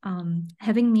for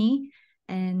having me.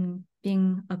 And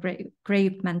being a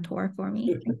great mentor for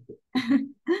me.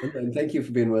 And thank you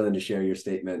for being willing to share your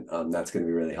statement. That's going to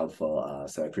be really helpful.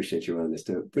 So I appreciate your willingness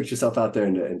to put yourself out there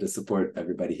and to support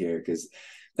everybody here, because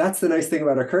that's the nice thing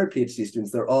about our current PhD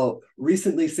students. They're all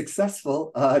recently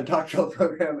successful doctoral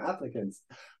program applicants.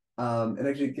 And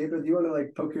actually, Gabriel, do you want to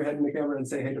like poke your head in the camera and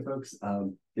say hey to folks?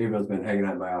 Gabriel's been hanging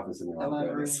out in my office in the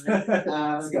office.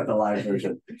 He's got the live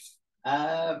version.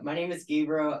 My name is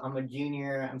Gabriel. I'm a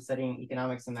junior. I'm studying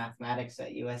economics and mathematics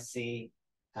at USC.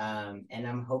 And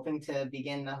I'm hoping to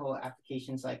begin the whole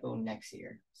application cycle next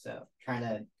year. So trying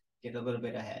to get a little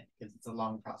bit ahead because it's a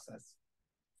long process.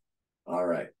 All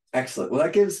right. Excellent. Well,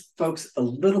 that gives folks a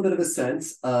little bit of a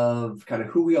sense of kind of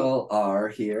who we all are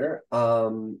here.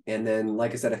 And then,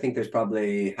 like I said, I think there's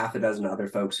probably half a dozen other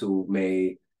folks who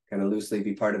may kind of loosely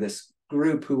be part of this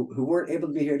group who weren't able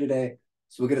to be here today.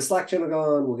 So we'll get a Slack channel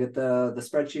going. We'll get the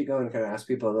spreadsheet going, kind of ask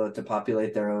people to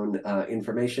populate their own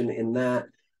information in that.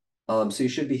 So you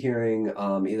should be hearing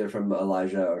either from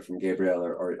Elijah or from Gabriel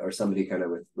or somebody kind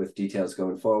of with details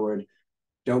going forward.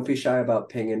 Don't be shy about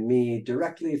pinging me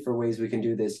directly for ways we can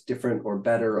do this different or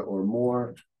better or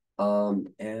more.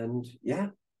 And yeah,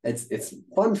 it's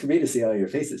fun for me to see all your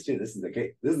faces too. This is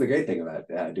the great thing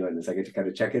about doing this. I get to kind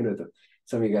of check in with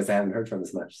some of you guys I haven't heard from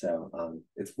as much. So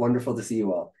it's wonderful to see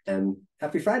you all, and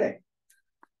happy Friday.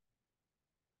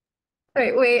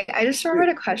 Wait, I just remembered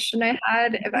a question I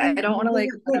had. If I don't want to like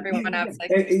put everyone up.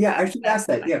 Yeah, I should ask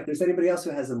that. Yeah, if there's anybody else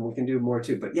who has them, we can do more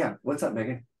too. But yeah, what's up,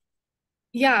 Megan?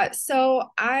 Yeah, so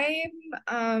I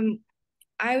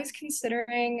was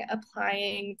considering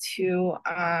applying to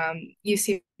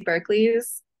UC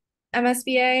Berkeley's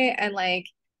MSBA, and like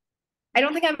I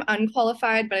don't think I'm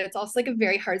unqualified, but it's also like a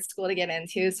very hard school to get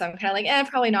into. So I'm kind of like,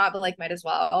 probably not, but like might as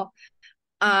well.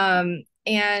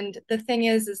 And the thing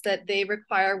is that they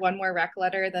require one more rec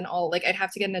letter than like I'd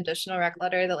have to get an additional rec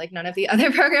letter that like none of the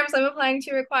other programs I'm applying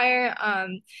to require.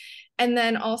 And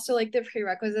then also like the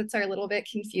prerequisites are a little bit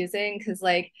confusing because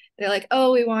like they're like,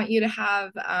 oh, we want you to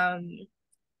have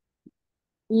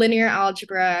linear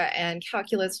algebra and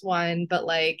calculus 1, but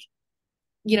like,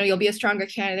 you'll be a stronger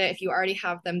candidate if you already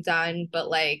have them done, but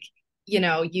like, you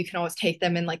can always take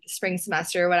them in like the spring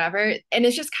semester or whatever. And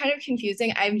it's just kind of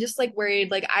confusing. I'm just like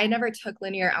worried, like I never took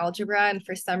linear algebra, and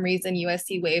for some reason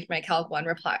USC waived my Calc 1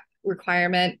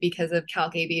 requirement because of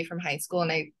Calc AB from high school,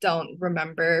 and I don't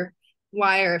remember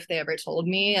why or if they ever told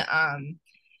me.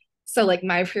 So like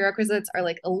my prerequisites are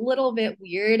like a little bit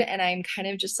weird, and I'm kind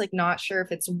of just like not sure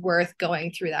if it's worth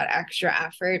going through that extra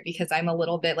effort because I'm a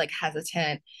little bit like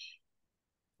hesitant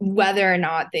whether or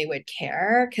not they would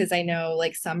care, because I know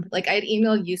like I'd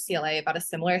emailed UCLA about a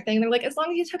similar thing. They're like, as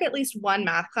long as you took at least one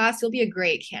math class, you'll be a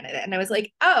great candidate. And I was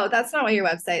like, oh, that's not what your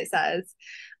website says.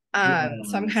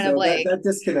 So I'm kind of like that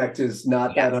disconnect is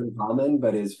not that uncommon,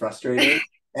 but is frustrating.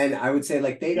 And I would say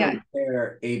like they don't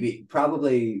care AB.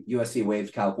 Probably USC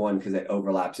waived Calc 1 because it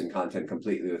overlaps in content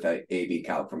completely with AB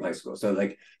Calc from high school. So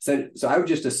like so I would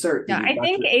just assert that I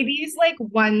think AB is like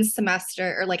one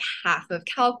semester or like half of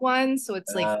Calc 1, so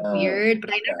it's like weird. But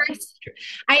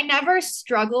I never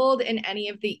struggled in any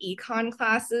of the econ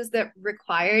classes that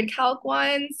required Calc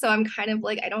 1, so I'm kind of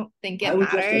like I don't think it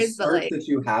matters. But like that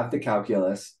you have the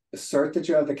calculus, assert that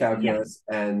you have the calculus,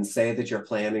 and say that you're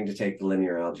planning to take the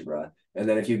linear algebra. And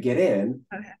then if you get in,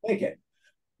 take it.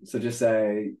 So just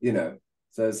say,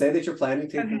 so say that you're planning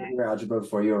to take linear algebra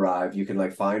before you arrive. You can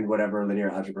like find whatever linear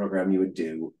algebra program you would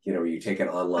do, where you take an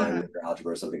online linear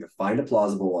algebra or something, to find a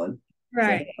plausible one.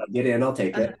 Right. So, get in, I'll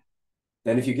take it.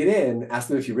 Then if you get in, ask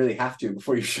them if you really have to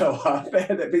before you show up. But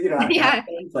have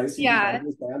in place. You can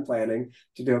say I'm planning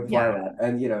to do it before that.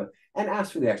 And and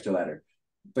ask for the extra letter,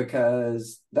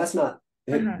 because that's not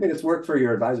it's work for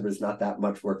your advisor, but it's not that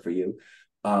much work for you.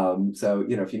 So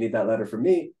if you need that letter from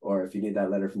me, or if you need that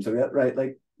letter from somebody else, right,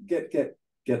 like get the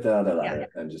other letter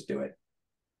and just do it.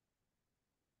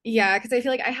 Yeah, because I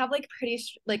feel like I have like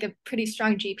a pretty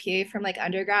strong GPA from like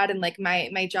undergrad, and like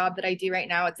my job that I do right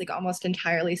now, it's like almost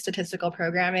entirely statistical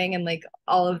programming and like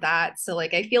all of that. So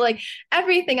like I feel like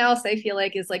everything else I feel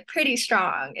like is like pretty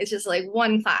strong. It's just like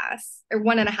one class or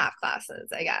 1.5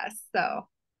 classes, I guess. So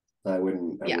I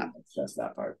wouldn't stress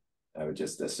that part. I would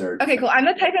just assert. Okay, cool. I'm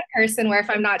the type of person where if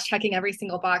I'm not checking every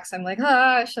single box, I'm like,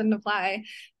 I shouldn't apply.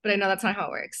 But I know that's not how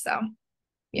it works. So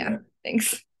yeah.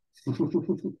 Thanks.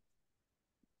 All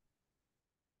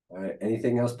right.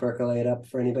 Anything else percolate up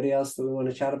for anybody else that we want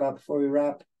to chat about before we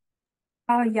wrap?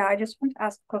 Yeah, I just want to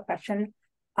ask a quick question.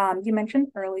 You mentioned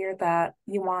earlier that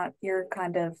you want your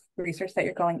kind of research that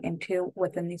you're going into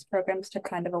within these programs to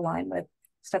kind of align with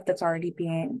stuff that's already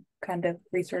being kind of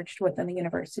researched within the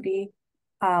university.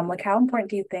 Like how important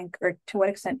do you think, or to what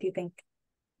extent do you think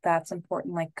that's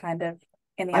important, like kind of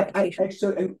in the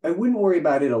application? I wouldn't worry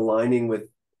about it aligning with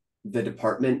the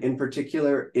department in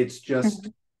particular. It's just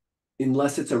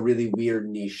unless it's a really weird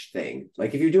niche thing.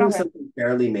 Like if you're doing something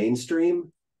fairly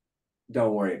mainstream,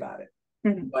 don't worry about it.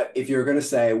 But if you're going to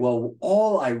say, well,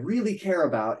 all I really care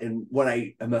about and what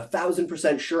I am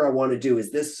 1,000% sure I want to do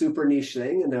is this super niche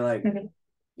thing, and they're like,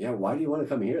 yeah, why do you want to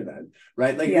come here then?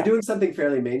 Right? Like if you're doing something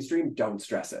fairly mainstream, don't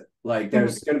stress it. Like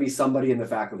there's going to be somebody in the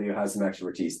faculty who has some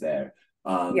expertise there.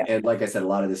 And like I said, a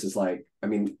lot of this is like, I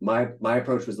mean, my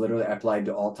approach was literally I applied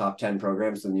to all top 10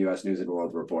 programs in the US News and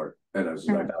World Report. And I was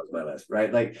just like, that was my list,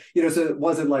 right? Like, you know, so it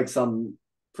wasn't like some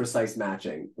precise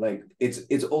matching. Like it's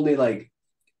only like,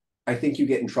 I think you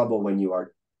get in trouble when you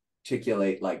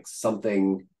articulate like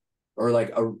something or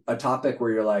like a topic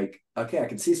where you're like, okay, I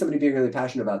can see somebody being really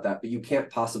passionate about that, but you can't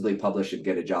possibly publish and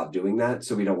get a job doing that.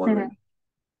 So we don't want to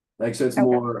like, so it's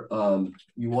more,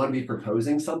 you want to be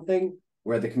proposing something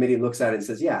where the committee looks at it and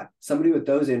says, yeah, somebody with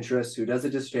those interests who does a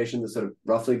dissertation that sort of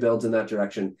roughly builds in that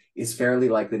direction is fairly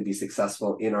likely to be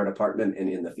successful in our department and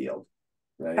in the field.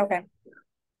 Right. Okay.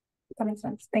 That makes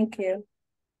sense. Thank you.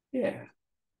 Yeah.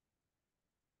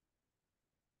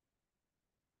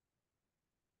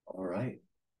 All right.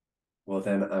 Well,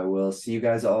 then I will see you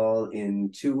guys all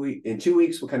in 2 weeks. In 2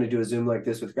 weeks, we'll kind of do a Zoom like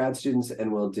this with grad students,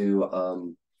 and we'll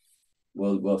do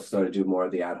we'll sort of do more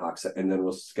of the ad hoc, and then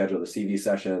we'll schedule the CV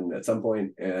session at some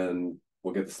point, and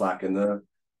we'll get the Slack and the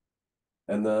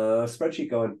spreadsheet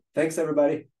going. Thanks,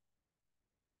 everybody.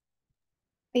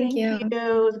 Thank you. It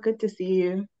was good to see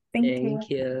you. Thank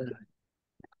you.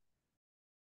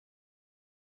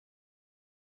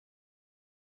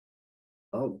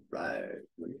 All right.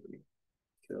 Let me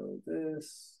kill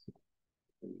this.